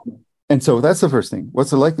 And so that's the first thing.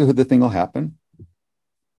 What's the likelihood the thing will happen?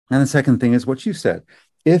 And the second thing is what you said.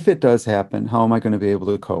 If it does happen, how am I going to be able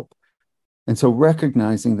to cope? And so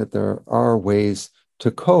recognizing that there are ways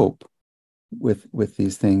to cope with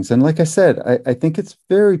these things. And like I said, I think it's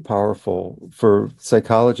very powerful for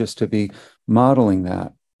psychologists to be modeling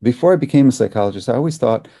that. Before I became a psychologist, I always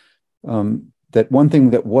thought that one thing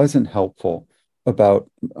that wasn't helpful about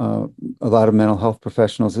a lot of mental health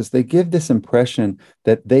professionals is they give this impression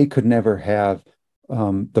that they could never have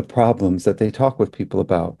the problems that they talk with people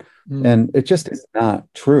about. Mm. And it just is not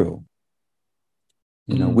true.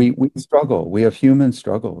 Mm. We struggle. We have human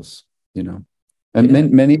struggles, you know, and Yeah.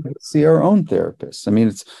 many of us see our own therapists. I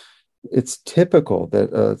mean, it's typical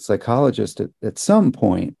that a psychologist at some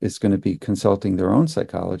point is going to be consulting their own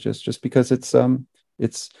psychologist just because it's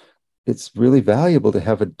it's really valuable to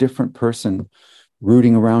have a different person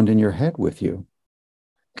rooting around in your head with you.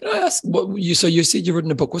 Can I ask so you said you've written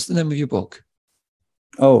a book. What's the name of your book?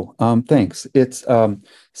 Oh, thanks. It's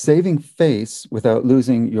Saving Face Without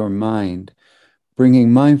Losing Your Mind,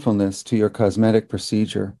 Bringing Mindfulness to Your Cosmetic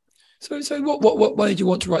Procedure. So what why did you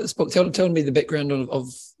want to write this book? Tell me the background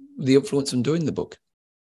of the influence on doing the book.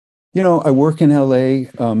 I work in LA.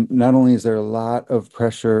 Not only is there a lot of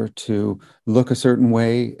pressure to look a certain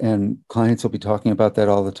way, and clients will be talking about that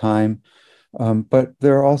all the time, but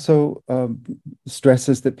there are also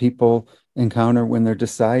stresses that people encounter when they're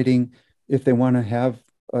deciding if they want to have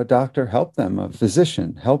a doctor help them, a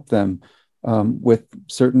physician help them with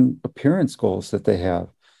certain appearance goals that they have.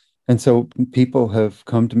 And so people have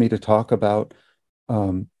come to me to talk about,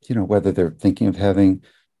 whether they're thinking of having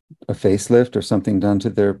a facelift or something done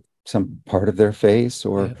to some part of their face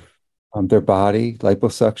or Yeah. their body.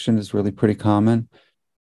 Liposuction is really pretty common.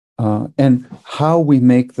 And how we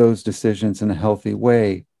make those decisions in a healthy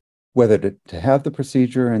way, whether to have the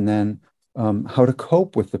procedure and then how to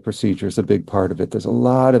cope with the procedure is a big part of it. There's a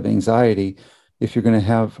lot of anxiety if you're going to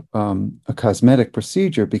have a cosmetic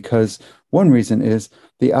procedure, because one reason is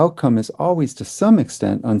the outcome is always to some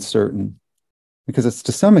extent uncertain, because it's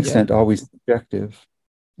to some Yeah. extent always subjective.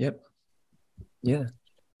 Yep. Yeah.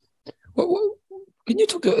 Well, can you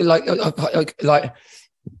talk to like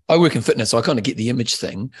I work in fitness, so I kind of get the image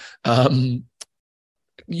thing.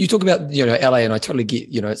 You talk about LA, and I totally get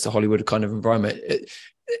it's a Hollywood kind of environment.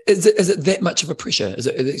 Is it that much of a pressure? Is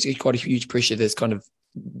it quite a huge pressure? There's kind of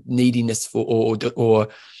neediness for or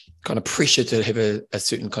kind of pressure to have a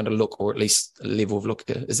certain kind of look, or at least a level of look.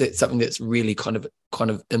 Is that something that's really kind of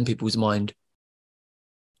in people's mind?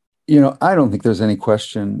 I don't think there's any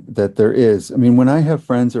question that there is. I mean, when I have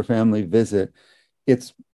friends or family visit,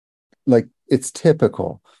 it's it's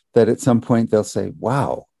typical that at some point they'll say,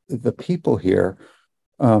 wow, the people here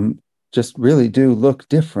just really do look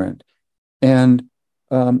different. And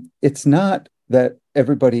it's not that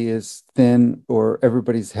everybody is thin or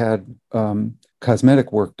everybody's had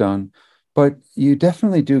cosmetic work done, but you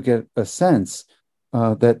definitely do get a sense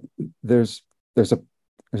that there's there's a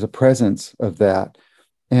there's a presence of that.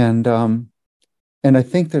 And and I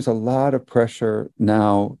think there's a lot of pressure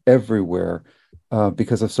now everywhere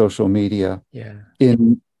because of social media. Yeah.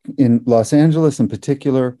 In Los Angeles in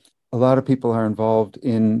particular, a lot of people are involved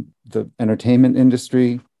in the entertainment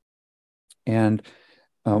industry, and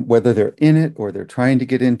whether they're in it or they're trying to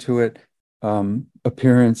get into it,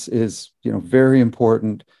 appearance is, very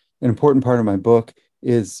important. An important part of my book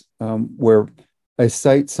is where I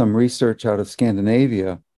cite some research out of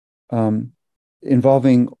Scandinavia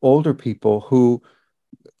involving older people who,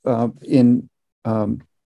 in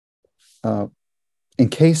in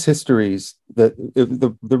case histories,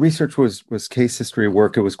 the research was case history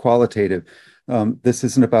work. It was qualitative. This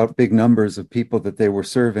isn't about big numbers of people that they were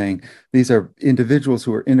surveying. These are individuals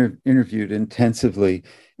who were interviewed intensively.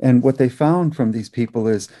 And what they found from these people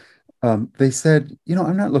is they said,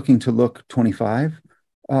 I'm not looking to look 25.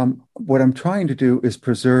 What I'm trying to do is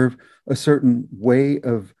preserve a certain way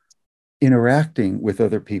of interacting with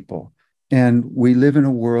other people. And we live in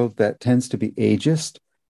a world that tends to be ageist,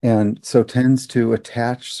 and so tends to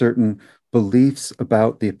attach certain beliefs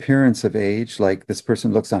about the appearance of age, like this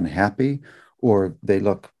person looks unhappy, or they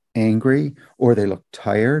look angry, or they look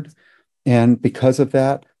tired. And because of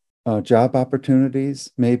that, job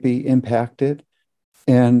opportunities may be impacted,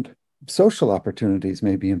 and social opportunities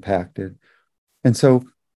may be impacted. And so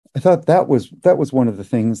I thought that was one of the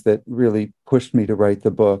things that really pushed me to write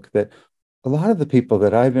the book, that a lot of the people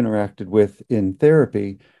that I've interacted with in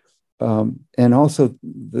therapy, and also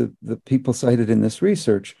the people cited in this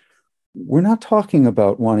research, we're not talking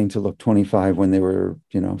about wanting to look 25 when they were,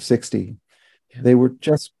 60. Yeah. They were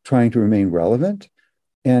just trying to remain relevant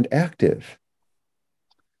and active.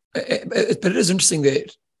 But it is interesting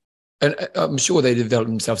that, and I'm sure they develop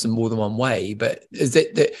themselves in more than one way. But is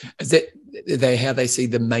that how they see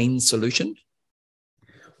the main solution?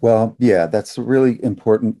 Well, yeah, that's a really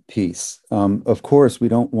important piece. Of course, we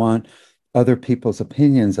don't want other people's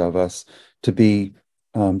opinions of us to be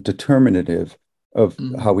determinative of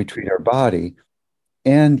how we treat our body.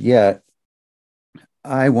 And yet,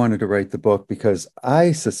 I wanted to write the book because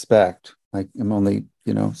I suspect, I am only,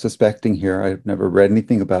 suspecting here. I've never read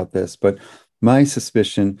anything about this, but my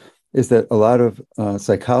suspicion is that a lot of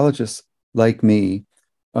psychologists like me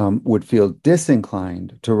would feel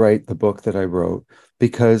disinclined to write the book that I wrote,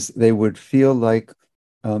 because they would feel like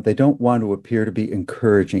they don't want to appear to be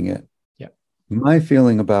encouraging it. Yeah. My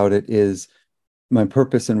feeling about it is, my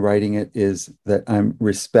purpose in writing it is that I'm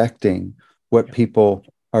respecting what people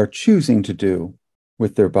are choosing to do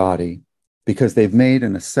with their body, because they've made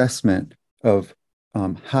an assessment of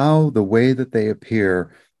how the way that they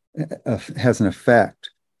appear has an effect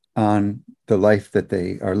on the life that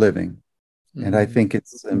they are living. And I think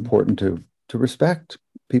it's important to respect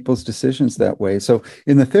people's decisions that way. So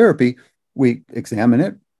in the therapy, we examine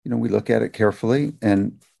it, we look at it carefully,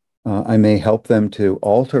 and I may help them to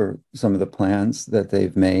alter some of the plans that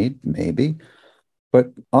they've made, maybe.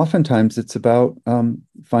 But oftentimes it's about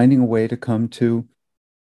finding a way to come to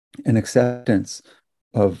an acceptance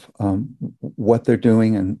of what they're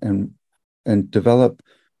doing, and develop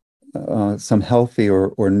some healthy,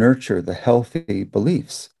 or nurture the healthy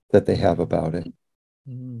beliefs that they have about it.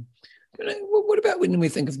 Mm. What about when we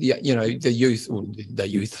think of the youth, or the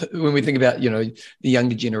youth, when we think about the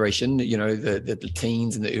younger generation, the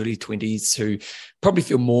teens and the early 20s, who probably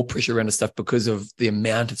feel more pressure around this stuff because of the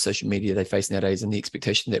amount of social media they face nowadays and the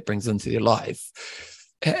expectation that brings into their life.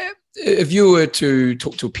 If you were to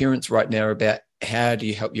talk to parents right now about how do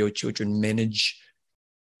you help your children manage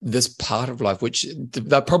this part of life, which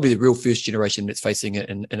they're probably the real first generation that's facing it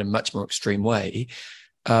in a much more extreme way,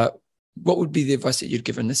 What would be the advice that you'd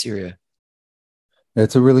give in this area?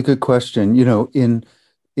 It's a really good question.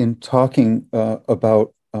 In talking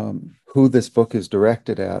about who this book is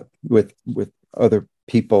directed at with other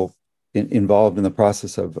people involved in the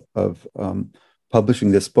process of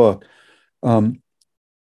publishing this book, um,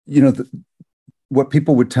 you know, the, what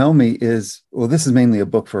people would tell me is, well, this is mainly a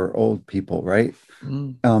book for old people, right?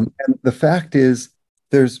 Mm. And the fact is,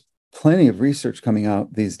 there's plenty of research coming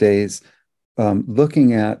out these days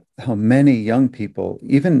looking at how many young people,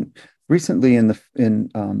 even recently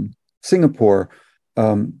in Singapore,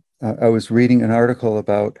 I was reading an article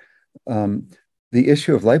about um, the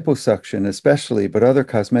issue of liposuction, especially, but other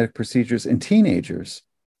cosmetic procedures in teenagers.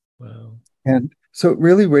 Wow. And so it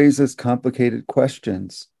really raises complicated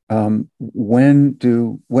questions. When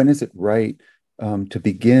is it right to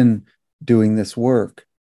begin doing this work?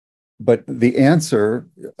 But the answer,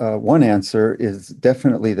 one answer is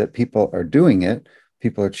definitely that people are doing it.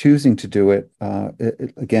 People are choosing to do it,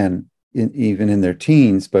 again, even in their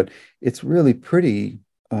teens, but it's really pretty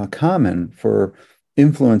common for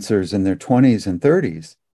influencers in their 20s and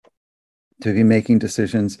 30s to be making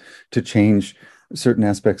decisions to change certain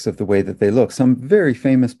aspects of the way that they look. Some very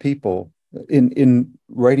famous people, in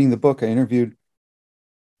writing the book, I interviewed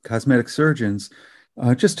cosmetic surgeons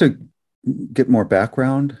just to get more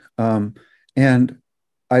background. And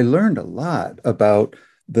I learned a lot about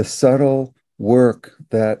the subtle work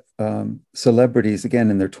that celebrities, again,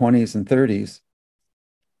 in their 20s and 30s,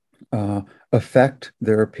 affect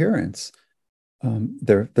their appearance,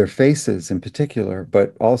 their faces in particular,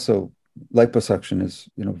 but also liposuction is,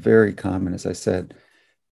 very common, as I said.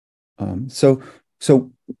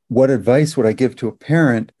 So what advice would I give to a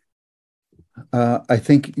parent? I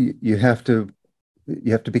think you have to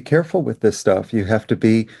be careful with this stuff. You have to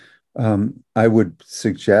be, I would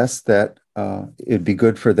suggest that it'd be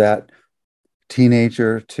good for that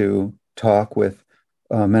teenager to talk with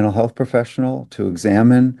a mental health professional to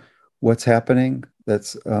examine what's happening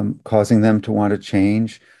that's causing them to want to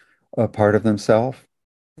change a part of themselves.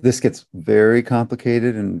 This gets very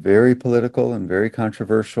complicated and very political and very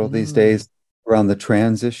controversial these Mm. days around the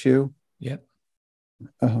trans issue. Yeah.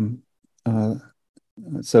 Um, uh,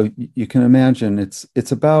 so you can imagine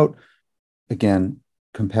it's about, again,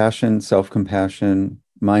 compassion, self-compassion,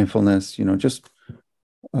 mindfulness, just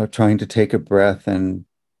trying to take a breath and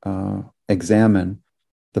examine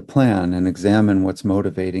the plan and examine what's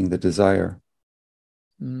motivating the desire.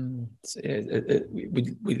 Mm.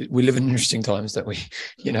 We live in interesting times, don't we?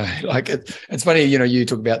 Like it's funny. You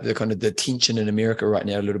talk about the kind of the tension in America right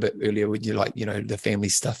now a little bit earlier with the family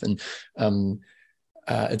stuff, and um,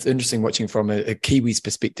 it's interesting watching from a Kiwi's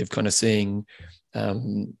perspective, kind of seeing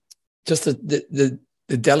just the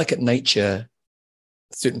delicate nature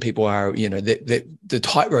certain people are, the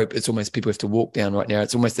tightrope is almost people have to walk down right now.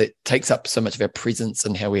 It's almost that takes up so much of our presence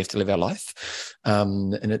and how we have to live our life.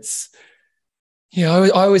 And it's, I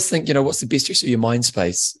always think, what's the best use of your mind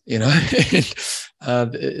space, and,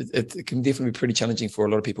 it can definitely be pretty challenging for a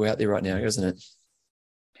lot of people out there right now, isn't it?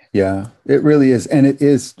 Yeah, it really is. And it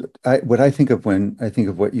is what I think of when I think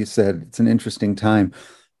of what you said. It's an interesting time.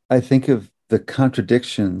 I think of the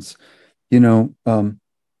contradictions, you know, um,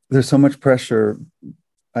 there's so much pressure,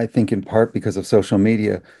 I think in part because of social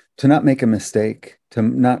media, to not make a mistake, to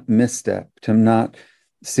not misstep, to not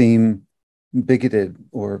seem bigoted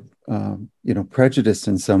or prejudiced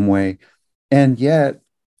in some way. And yet,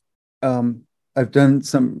 I've done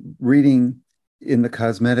some reading in the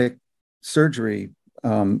cosmetic surgery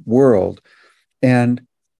world, and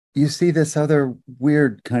you see this other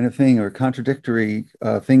weird kind of thing or contradictory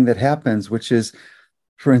thing that happens, which is,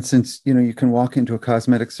 for instance, you can walk into a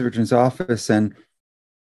cosmetic surgeon's office and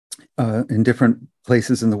in different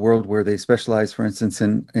places in the world where they specialize, for instance,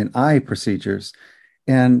 in eye procedures,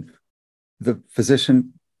 and the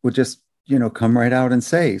physician would just, come right out and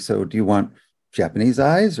say, so do you want Japanese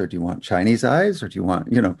eyes or do you want Chinese eyes or do you want,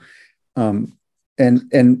 um,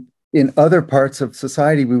 and in other parts of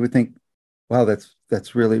society, we would think, wow,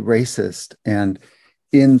 that's really racist. And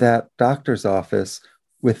in that doctor's office,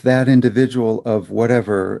 with that individual of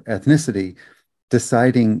whatever ethnicity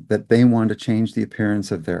deciding that they want to change the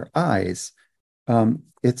appearance of their eyes,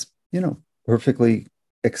 it's, perfectly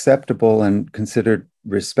acceptable and considered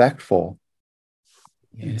respectful.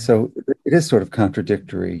 And Yeah. so it is sort of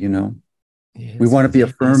contradictory, We Yes. want to be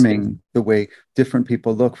affirming the way different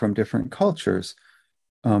people look from different cultures,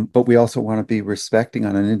 but we also want to be respecting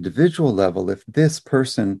on an individual level. If this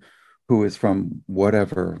person who is from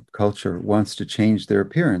whatever culture wants to change their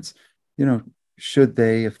appearance, you know, should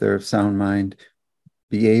they, if they're of sound mind,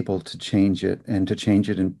 be able to change it and to change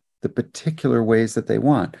it in the particular ways that they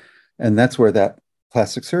want? And that's where that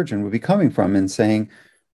plastic surgeon would be coming from and saying,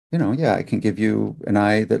 yeah, I can give you an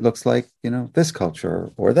eye that looks like, this culture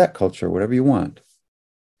or that culture, whatever you want.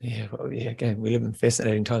 Yeah, well, yeah, again, we live in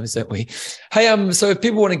fascinating times, don't we? Hey, so if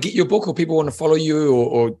people want to get your book or people want to follow you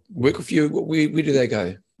or work with you, where do they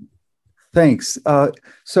go? Thanks.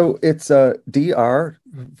 So it's DR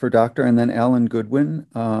for doctor, and then Alan Goodwin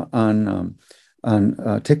on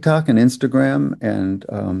TikTok and Instagram and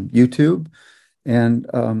YouTube. And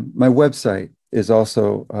my website is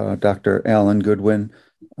also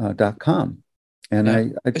dralangoodwin.com. And Now,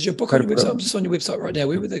 I is your book try on to your put website? I'm just on your website right now.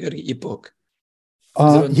 Where would they go to get your book?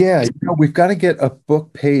 Is it on? Yeah, we've got to get a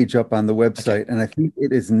book page up on the Okay. website, and I think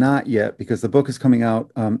it is not yet because the book is coming out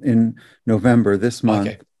in November this Okay.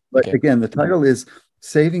 month. But Okay. again, the title is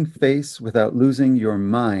Saving Face Without Losing Your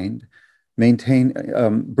Mind,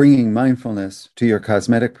 Bringing Mindfulness to Your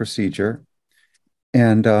Cosmetic Procedure.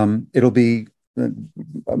 And it'll be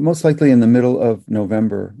most likely in the middle of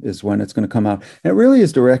November is when it's going to come out. And it really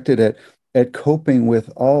is directed at coping with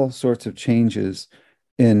all sorts of changes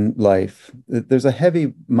in life. There's a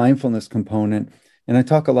heavy mindfulness component, and I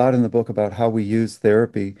talk a lot in the book about how we use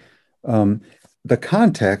therapy. Um, the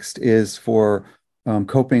context is for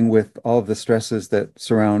coping with all of the stresses that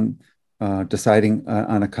surround deciding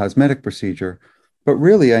on a cosmetic procedure. But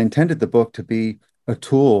really, I intended the book to be a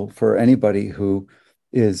tool for anybody who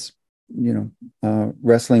is,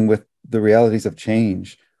 wrestling with the realities of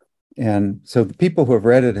change. And so the people who have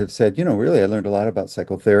read it have said, really, I learned a lot about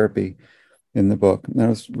psychotherapy in the book. And I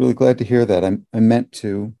was really glad to hear that. I meant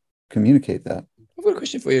to communicate that. I've got a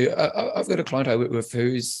question for you. I've got a client I work with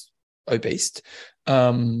who's obese,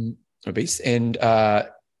 and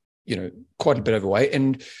quite a bit overweight,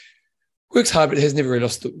 and works hard, but has never really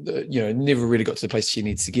lost never really got to the place she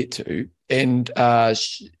needs to get to. And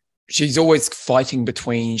she's always fighting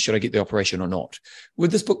between, should I get the operation or not?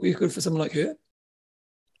 Would this book be good for someone like her?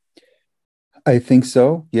 I think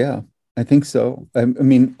so. Yeah, I think so. I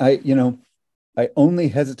mean, I only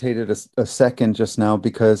hesitated a second just now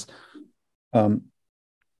because,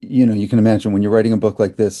 you can imagine when you're writing a book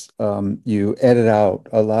like this, you edit out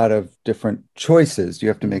a lot of different choices. You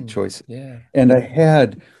have to make choices. Yeah. And I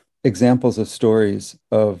had examples of stories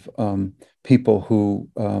of people who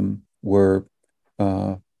were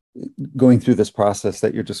going through this process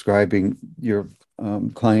that you're describing your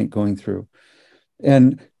client going through.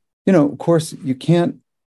 And, of course, you can't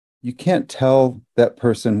tell that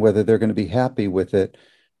person whether they're going to be happy with it.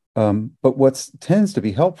 But what tends to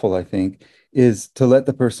be helpful, I think, is to let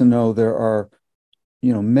the person know there are,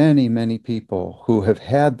 many, many people who have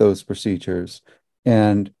had those procedures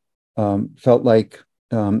and felt like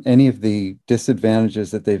any of the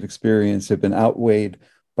disadvantages that they've experienced have been outweighed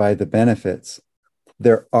by the benefits.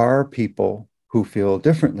 There are people who feel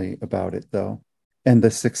differently about it, though. And the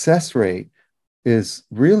success rate is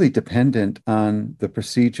really dependent on the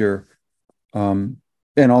procedure and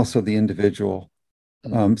also the individual.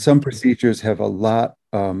 Some procedures have a lot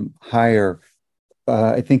higher.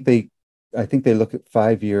 I think they look at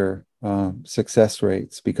 5-year success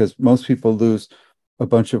rates because most people lose a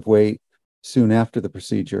bunch of weight soon after the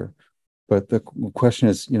procedure. But the question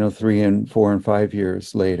is, 3 and 4 and 5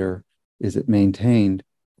 years later, is it maintained?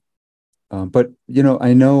 But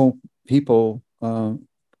I know people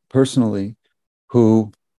personally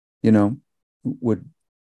who, would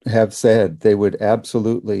have said they would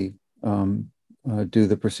absolutely do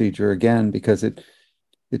the procedure again because it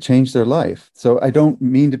changed their life. So I don't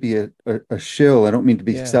mean to be a shill. I don't mean to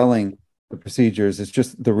be selling the procedures. It's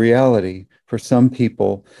just the reality for some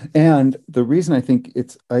people. And the reason I think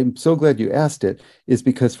I'm so glad you asked it is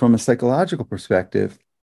because from a psychological perspective,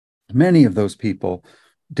 many of those people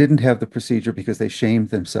didn't have the procedure because they shamed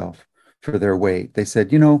themselves for their weight. They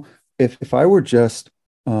said, if I were just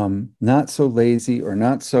not so lazy or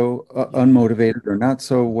not so unmotivated or not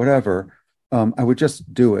so whatever, I would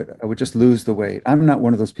just do it. I would just lose the weight. I'm not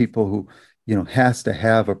one of those people who, has to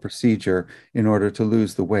have a procedure in order to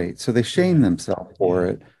lose the weight. So they shame themselves for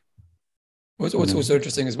it. What's also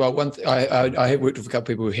interesting as well, I have worked with a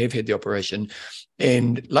couple of people who have had the operation,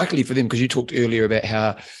 and luckily for them, because you talked earlier about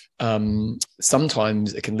how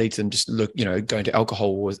sometimes it can lead to them just going to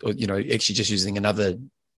alcohol or actually just using another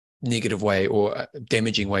negative way or a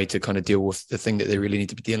damaging way to kind of deal with the thing that they really need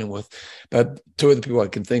to be dealing with. But two of the people I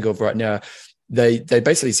can think of right now, they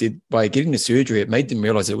basically said by getting the surgery, it made them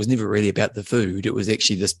realize it was never really about the food. It was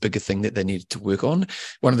actually this bigger thing that they needed to work on.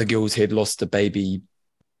 One of the girls had lost a baby,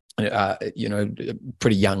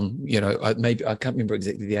 pretty young, maybe I can't remember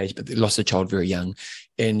exactly the age, but they lost a child very young,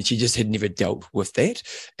 and she just had never dealt with that.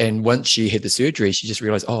 And once she had the surgery, she just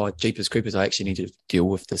realized, oh, jeepers creepers, I actually need to deal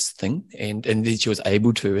with this thing. And then she was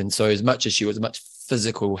able to. And so as much as she was much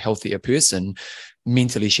physical, healthier person,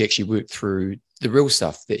 mentally she actually worked through the real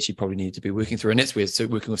stuff that she probably needed to be working through. And that's where, so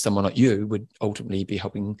working with someone like you would ultimately be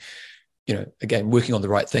helping, again, working on the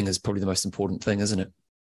right thing is probably the most important thing, isn't it?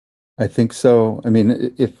 I think so. I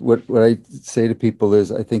mean, if what I say to people is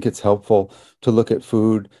I think it's helpful to look at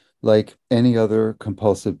food like any other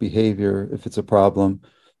compulsive behavior if it's a problem.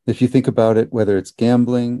 If you think about it, whether it's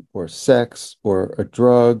gambling or sex or a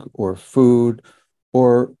drug or food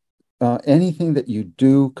or anything that you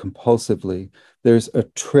do compulsively, there's a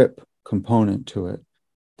trip component to it.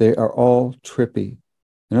 They are all trippy.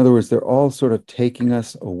 In other words, they're all sort of taking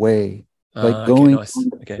us away, like Okay, going nice. on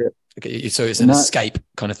the Okay. trip. Okay. So it's an Not escape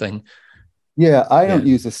kind of thing. Yeah, I Yeah. don't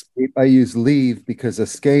use escape. I use leave because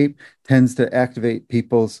escape tends to activate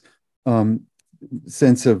people's um,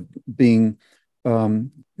 sense of being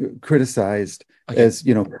um, criticized Okay. as,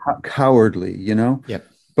 cowardly, Yep.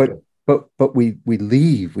 But we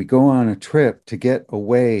leave, we go on a trip to get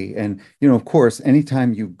away. And, of course,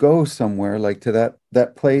 anytime you go somewhere like to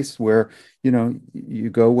that place where, you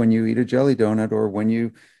go when you eat a jelly donut or when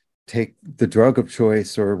you take the drug of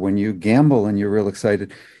choice or when you gamble and you're real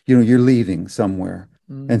excited, you're leaving somewhere.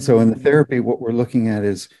 And so in the Mm. therapy, what we're looking at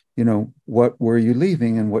is, what were you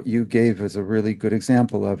leaving? And what you gave is a really good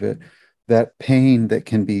example of it. That pain that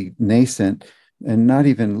can be nascent and not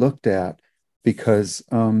even looked at because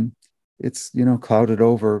it's, clouded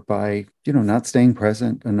over by, not staying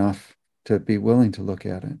present enough to be willing to look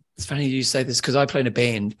at it. It's funny you say this because I play in a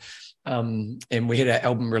band, and we had our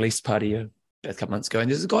album release party a couple months ago, and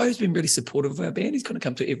there's a guy who's been really supportive of our band. He's kind of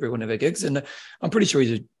come to every one of our gigs, and I'm pretty sure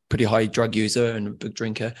he's a pretty high drug user and a big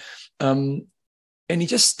drinker. And he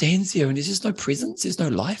just stands there, and there's just no presence, there's no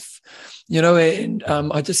life, And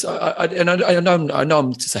I know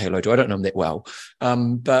him to say hello to. I don't know him that well,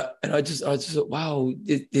 but I just thought, wow,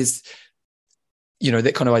 there's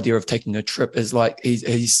that kind of idea of taking a trip is like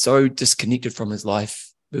he's so disconnected from his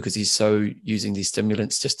life because he's so using these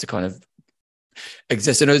stimulants just to kind of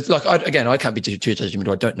exist. And it was like, I can't be too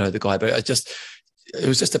judgmental. I don't know the guy, but it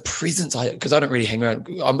was just a presence. Because I don't really hang around.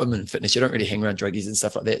 I'm in fitness. You don't really hang around druggies and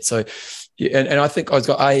stuff like that. So, yeah, and I think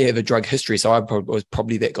I have a drug history. So I was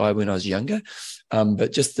probably that guy when I was younger.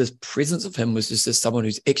 But just this presence of him was just someone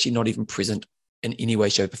who's actually not even present in any way,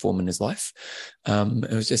 shape, or form in his life.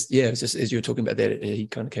 It was just as you were talking about that, he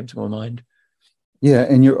kind of came to my mind. Yeah,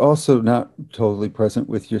 and you're also not totally present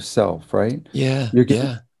with yourself, right? Yeah, You're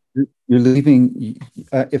getting, yeah. you're leaving.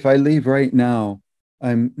 If I leave right now,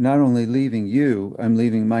 I'm not only leaving you, I'm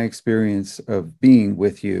leaving my experience of being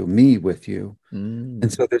with you, me with you. And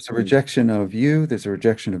Mm, so there's a rejection of you, there's a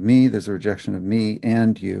rejection of me, there's a rejection of me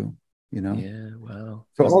and you. yeah, wow.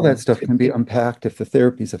 So all that stuff can be unpacked if the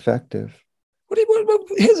therapy's effective.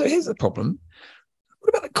 Here's the problem. What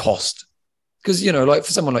about the cost? Because like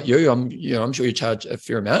for someone like you, I'm sure you charge a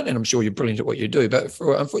fair amount, and I'm sure you're brilliant at what you do. But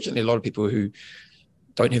for unfortunately a lot of people who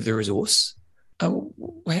don't have the resource,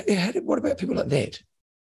 what about people like that?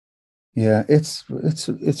 Yeah, it's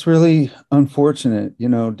really unfortunate.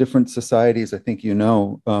 Different societies, I think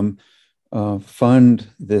fund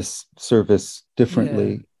this service Yeah.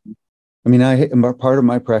 differently. I mean, part of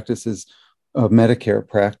my practice is a Medicare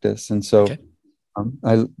practice, and so Okay. um,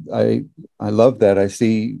 I I I love that. I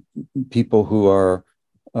see people who are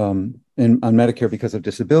on Medicare because of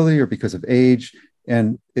disability or because of age,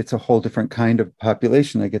 and it's a whole different kind of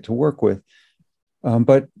population I get to work with.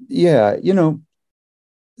 But yeah,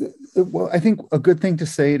 well, I think a good thing to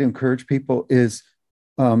say to encourage people is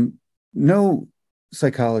um, no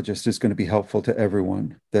psychologist is going to be helpful to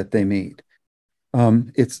everyone that they meet.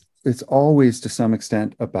 It's always to some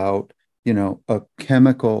extent about, a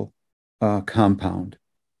chemical compound.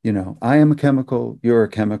 I am a chemical, you're a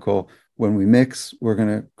chemical. When we mix, we're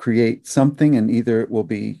going to create something, and either it will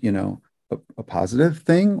be, a positive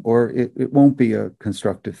thing or it won't be a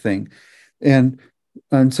constructive thing. And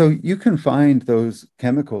and so you can find those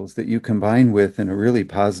chemicals that you combine with in a really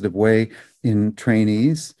positive way in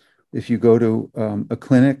trainees. If you go to a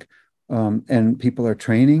clinic and people are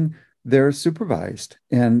training, they're supervised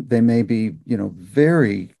and they may be,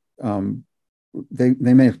 very,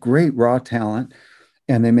 they may have great raw talent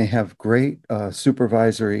and they may have great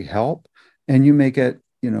supervisory help. And you may get,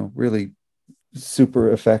 really super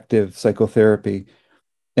effective psychotherapy.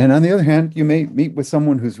 And on the other hand, you may meet with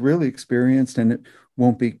someone who's really experienced and it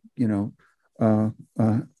won't be, uh,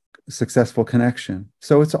 uh, successful connection.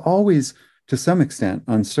 So it's always, to some extent,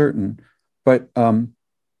 uncertain. But so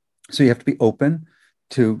you have to be open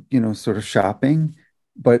to, sort of shopping.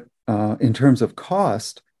 But in terms of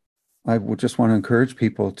cost, I would just want to encourage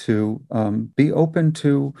people to be open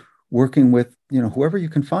to working with, whoever you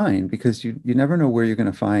can find, because you never know where you're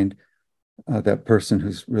going to find that person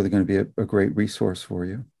who's really going to be a great resource for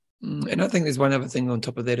you. And I think there's one other thing on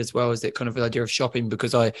top of that as well, is that kind of idea of shopping,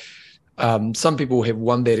 because some people have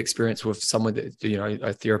one bad experience with someone that,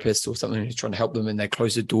 a therapist or something who's trying to help them, and they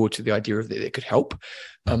close the door to the idea of that they could help.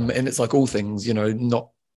 And it's like all things, not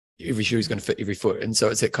every shoe is going to fit every foot. And so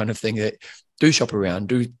it's that kind of thing that do shop around,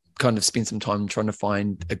 do kind of spend some time trying to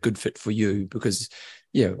find a good fit for you, because,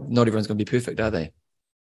 not everyone's going to be perfect, are they?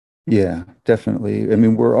 Yeah, definitely. I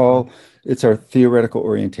mean, it's our theoretical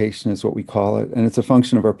orientation is what we call it. And it's a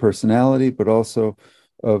function of our personality, but also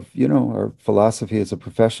of, our philosophy as a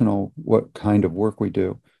professional, what kind of work we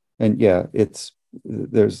do. And yeah,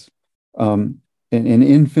 there's an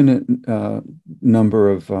infinite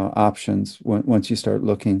number of options once you start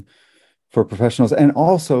looking for professionals. And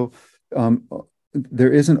also,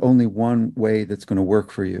 there isn't only one way that's going to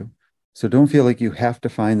work for you. So don't feel like you have to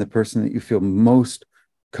find the person that you feel most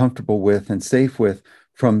comfortable with and safe with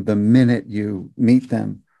from the minute you meet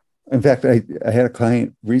them. In fact, I had a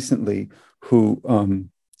client recently who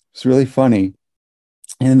was really funny.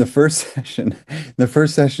 And in the first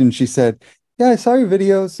session, she said, "Yeah, I saw your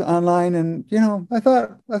videos online, and I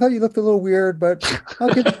thought you looked a little weird, but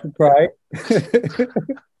I'll give it a try."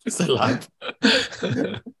 Just a laugh.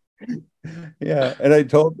 Yeah, and I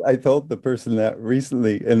told the person that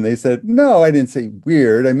recently, and they said, "No, I didn't say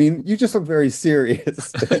weird. I mean, you just look very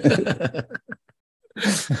serious." I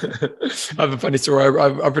have a funny story.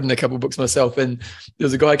 I've written a couple of books myself, and there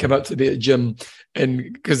was a guy came up to me at the gym,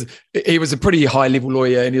 and because he was a pretty high level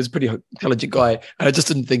lawyer and he was a pretty intelligent guy, and I just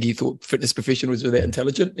didn't think he thought fitness professionals were that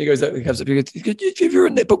intelligent. He comes up, he goes, "Have you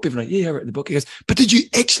written that book, Bevan?" Like, "Yeah, I wrote the book." He goes, "But did you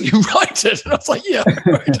actually write it?" And I was like, "Yeah, I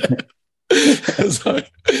wrote it." So,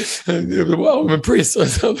 well, I'm impressed. I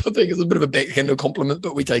think it's a bit of a backhanded compliment,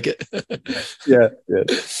 but we take it. Yeah,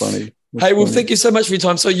 it's funny. Hey, well, thank you so much for your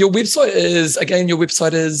time. So your website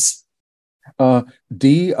is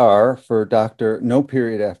DR for doctor, no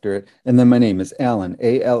period after it. And then my name is Alan,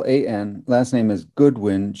 Alan. Last name is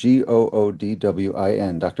Goodwin,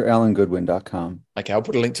 Goodwin, dralangoodwin.com. Okay, I'll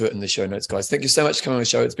put a link to it in the show notes, guys. Thank you so much for coming on the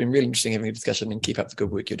show. It's been really interesting having a discussion, and keep up the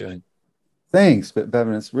good work you're doing. Thanks,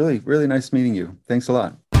 Bevan. It's really, really nice meeting you. Thanks a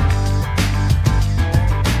lot.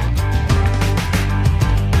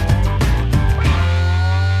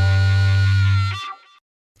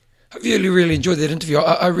 I really enjoyed that interview.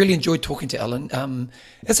 I really enjoyed talking to Alan.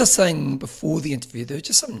 As I was saying before the interview, there were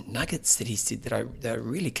just some nuggets that he said that I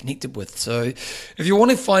really connected with. So if you want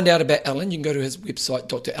to find out about Alan, you can go to his website,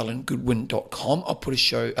 dralangoodwin.com. I'll put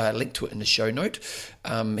a link to it in the show note.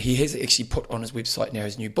 He has actually put on his website now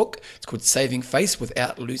his new book. It's called Saving Face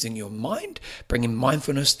Without Losing Your Mind, Bringing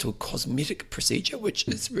Mindfulness to a Cosmetic Procedure, which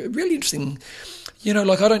is really interesting. I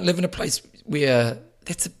don't live in a place where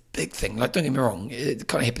that's a big thing. Like, don't get me wrong, it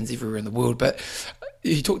kind of happens everywhere in the world, but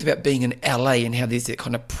he talked about being in LA and how there's that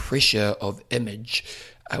kind of pressure of image,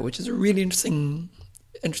 which is a really interesting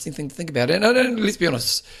thing to think about. And let's be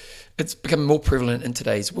honest, it's become more prevalent in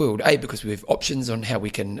today's world, because we have options on how we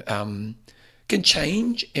can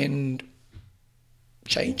change and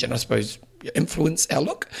I suppose influence our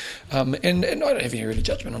look. And I don't have any really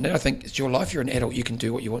judgment on that. I think it's your life. You're an adult. You can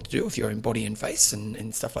do what you want to do with your own body and face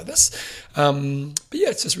and stuff like this. But yeah,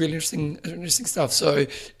 it's just really interesting stuff. So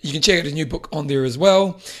you can check out a new book on there as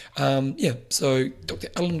well. So Dr.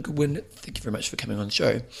 Alan Goodwin, thank you very much for coming on the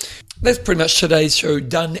show. That's pretty much today's show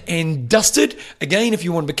done and dusted. Again, if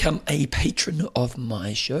you want to become a patron of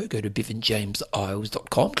my show, go to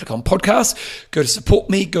bevanjameseyles.com, click on podcast, go to support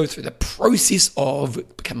me, go through the process of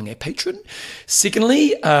becoming a patron.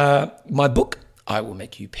 Secondly, my book, I Will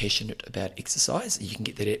Make You Passionate About Exercise. You can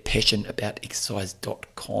get that at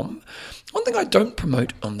passionaboutexercise.com. One thing I don't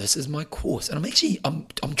promote on this is my course, and I'm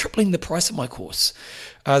tripling the price of my course.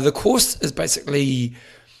 The course is basically,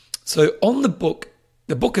 so on the book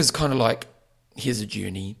is kind of like, here's a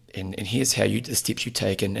journey, and here's the steps you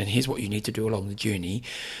take, and here's what you need to do along the journey.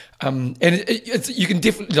 And you can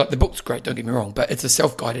definitely, like, the book's great, don't get me wrong, but it's a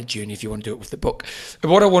self-guided journey if you want to do it with the book. But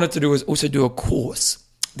what I wanted to do is also do a course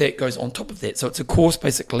that goes on top of that. So it's a course,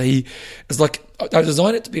 basically, it's like, I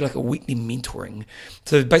designed it to be like a weekly mentoring.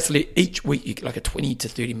 So basically each week you get like a 20 to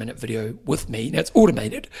 30 minute video with me. Now it's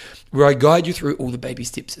automated, where I guide you through all the baby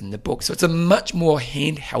steps in the book. So it's a much more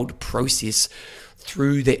handheld process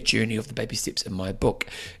through that journey of the baby steps in my book.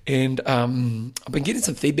 And I've been getting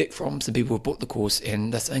some feedback from some people who have bought the course,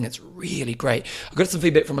 and they're saying it's really great. I got some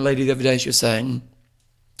feedback from a lady the other day. She was saying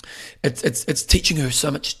it's teaching her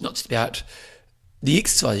so much, not just about the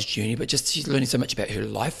exercise journey, but just she's learning so much about her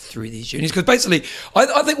life through these journeys. Because basically,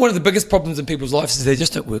 I think one of the biggest problems in people's lives is they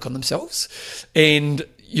just don't work on themselves. And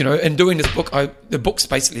in doing this book, the book's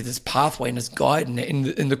basically this pathway and this guide,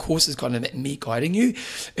 and the course is kind of me guiding you.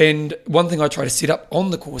 And one thing I try to set up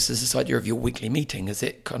on the course is this idea of your weekly meeting, is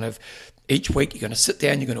that kind of each week you're going to sit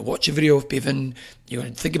down, you're going to watch a video of Bevan, you're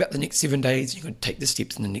going to think about the next 7 days, you're going to take the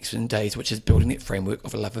steps in the next 7 days, which is building that framework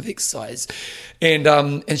of a love of exercise. And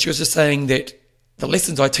she was just saying that the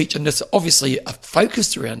lessons I teach in this obviously are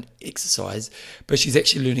focused around exercise, but she's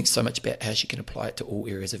actually learning so much about how she can apply it to all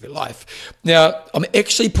areas of her life. Now, I'm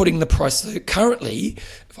actually putting the price, so currently,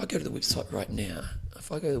 if I go to the website right now,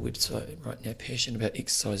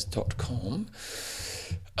 passionaboutexercise.com,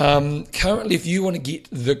 currently, if you want to get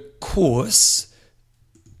the course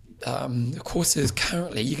is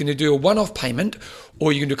currently, you can do a one-off payment,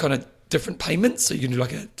 or you can do kind of different payments. So you can do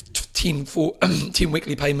like a 10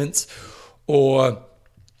 weekly payments, or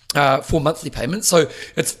 4 monthly payments. So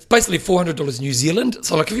it's basically $400 New Zealand.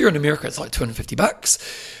 So like if you're in America, it's like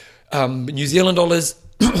 $250 New Zealand dollars.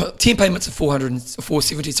 10 payments of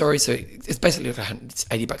 $470. Sorry, so it's basically like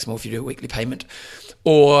 $80 more if you do a weekly payment,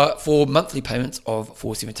 or for monthly payments of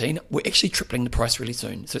 $417. We're actually tripling the price really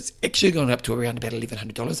soon, so it's actually going up to around about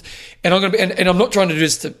 $1,100. And I'm going to be, and I'm not trying to do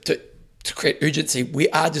this to create urgency. We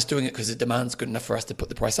are just doing it because the demand's good enough for us to put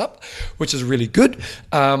the price up, which is really good.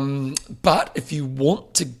 But if you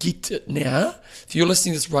want to get it now, if you're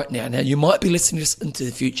listening to this right now, you might be listening to this into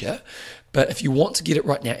the future, but if you want to get it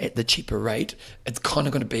right now at the cheaper rate, it's kind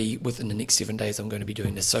of going to be within the next 7 days I'm going to be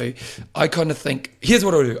doing this. So I kind of think, here's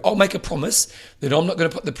what I'll do. I'll make a promise that I'm not going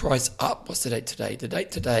to put the price up. What's the date today? The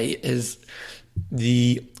date today is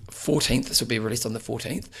the 14th. This will be released on the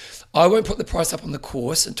 14th. I won't put the price up on the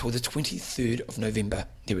course until the 23rd of November.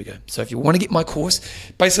 There we go. So if you want to get my course,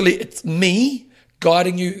 basically it's me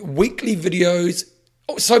guiding you, weekly videos,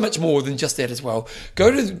 so much more than just that as well.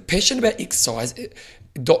 Go to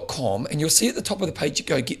passionaboutexercise.com and you'll see at the top of the page, you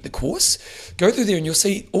go get the course. Go through there and you'll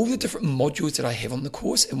see all the different modules that I have on the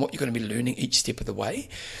course and what you're going to be learning each step of the way.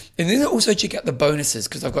 And then also check out the bonuses,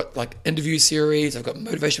 because I've got like interview series, I've got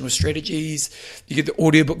motivational strategies, you get the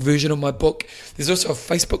audiobook version of my book. There's also a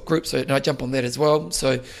Facebook group, so I jump on that as well.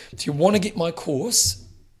 So if you want to get my course,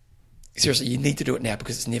 seriously, you need to do it now,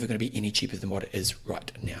 because it's never going to be any cheaper than what it is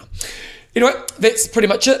right now. Anyway, that's pretty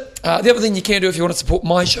much it. The other thing you can do if you want to support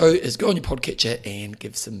my show is go on your podcatcher and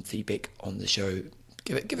give some feedback on the show.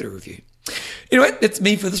 Give it a review. Anyway, that's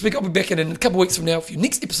me for this week. I'll be back in a couple of weeks from now for your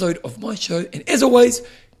next episode of my show. And as always,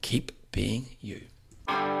 keep being you.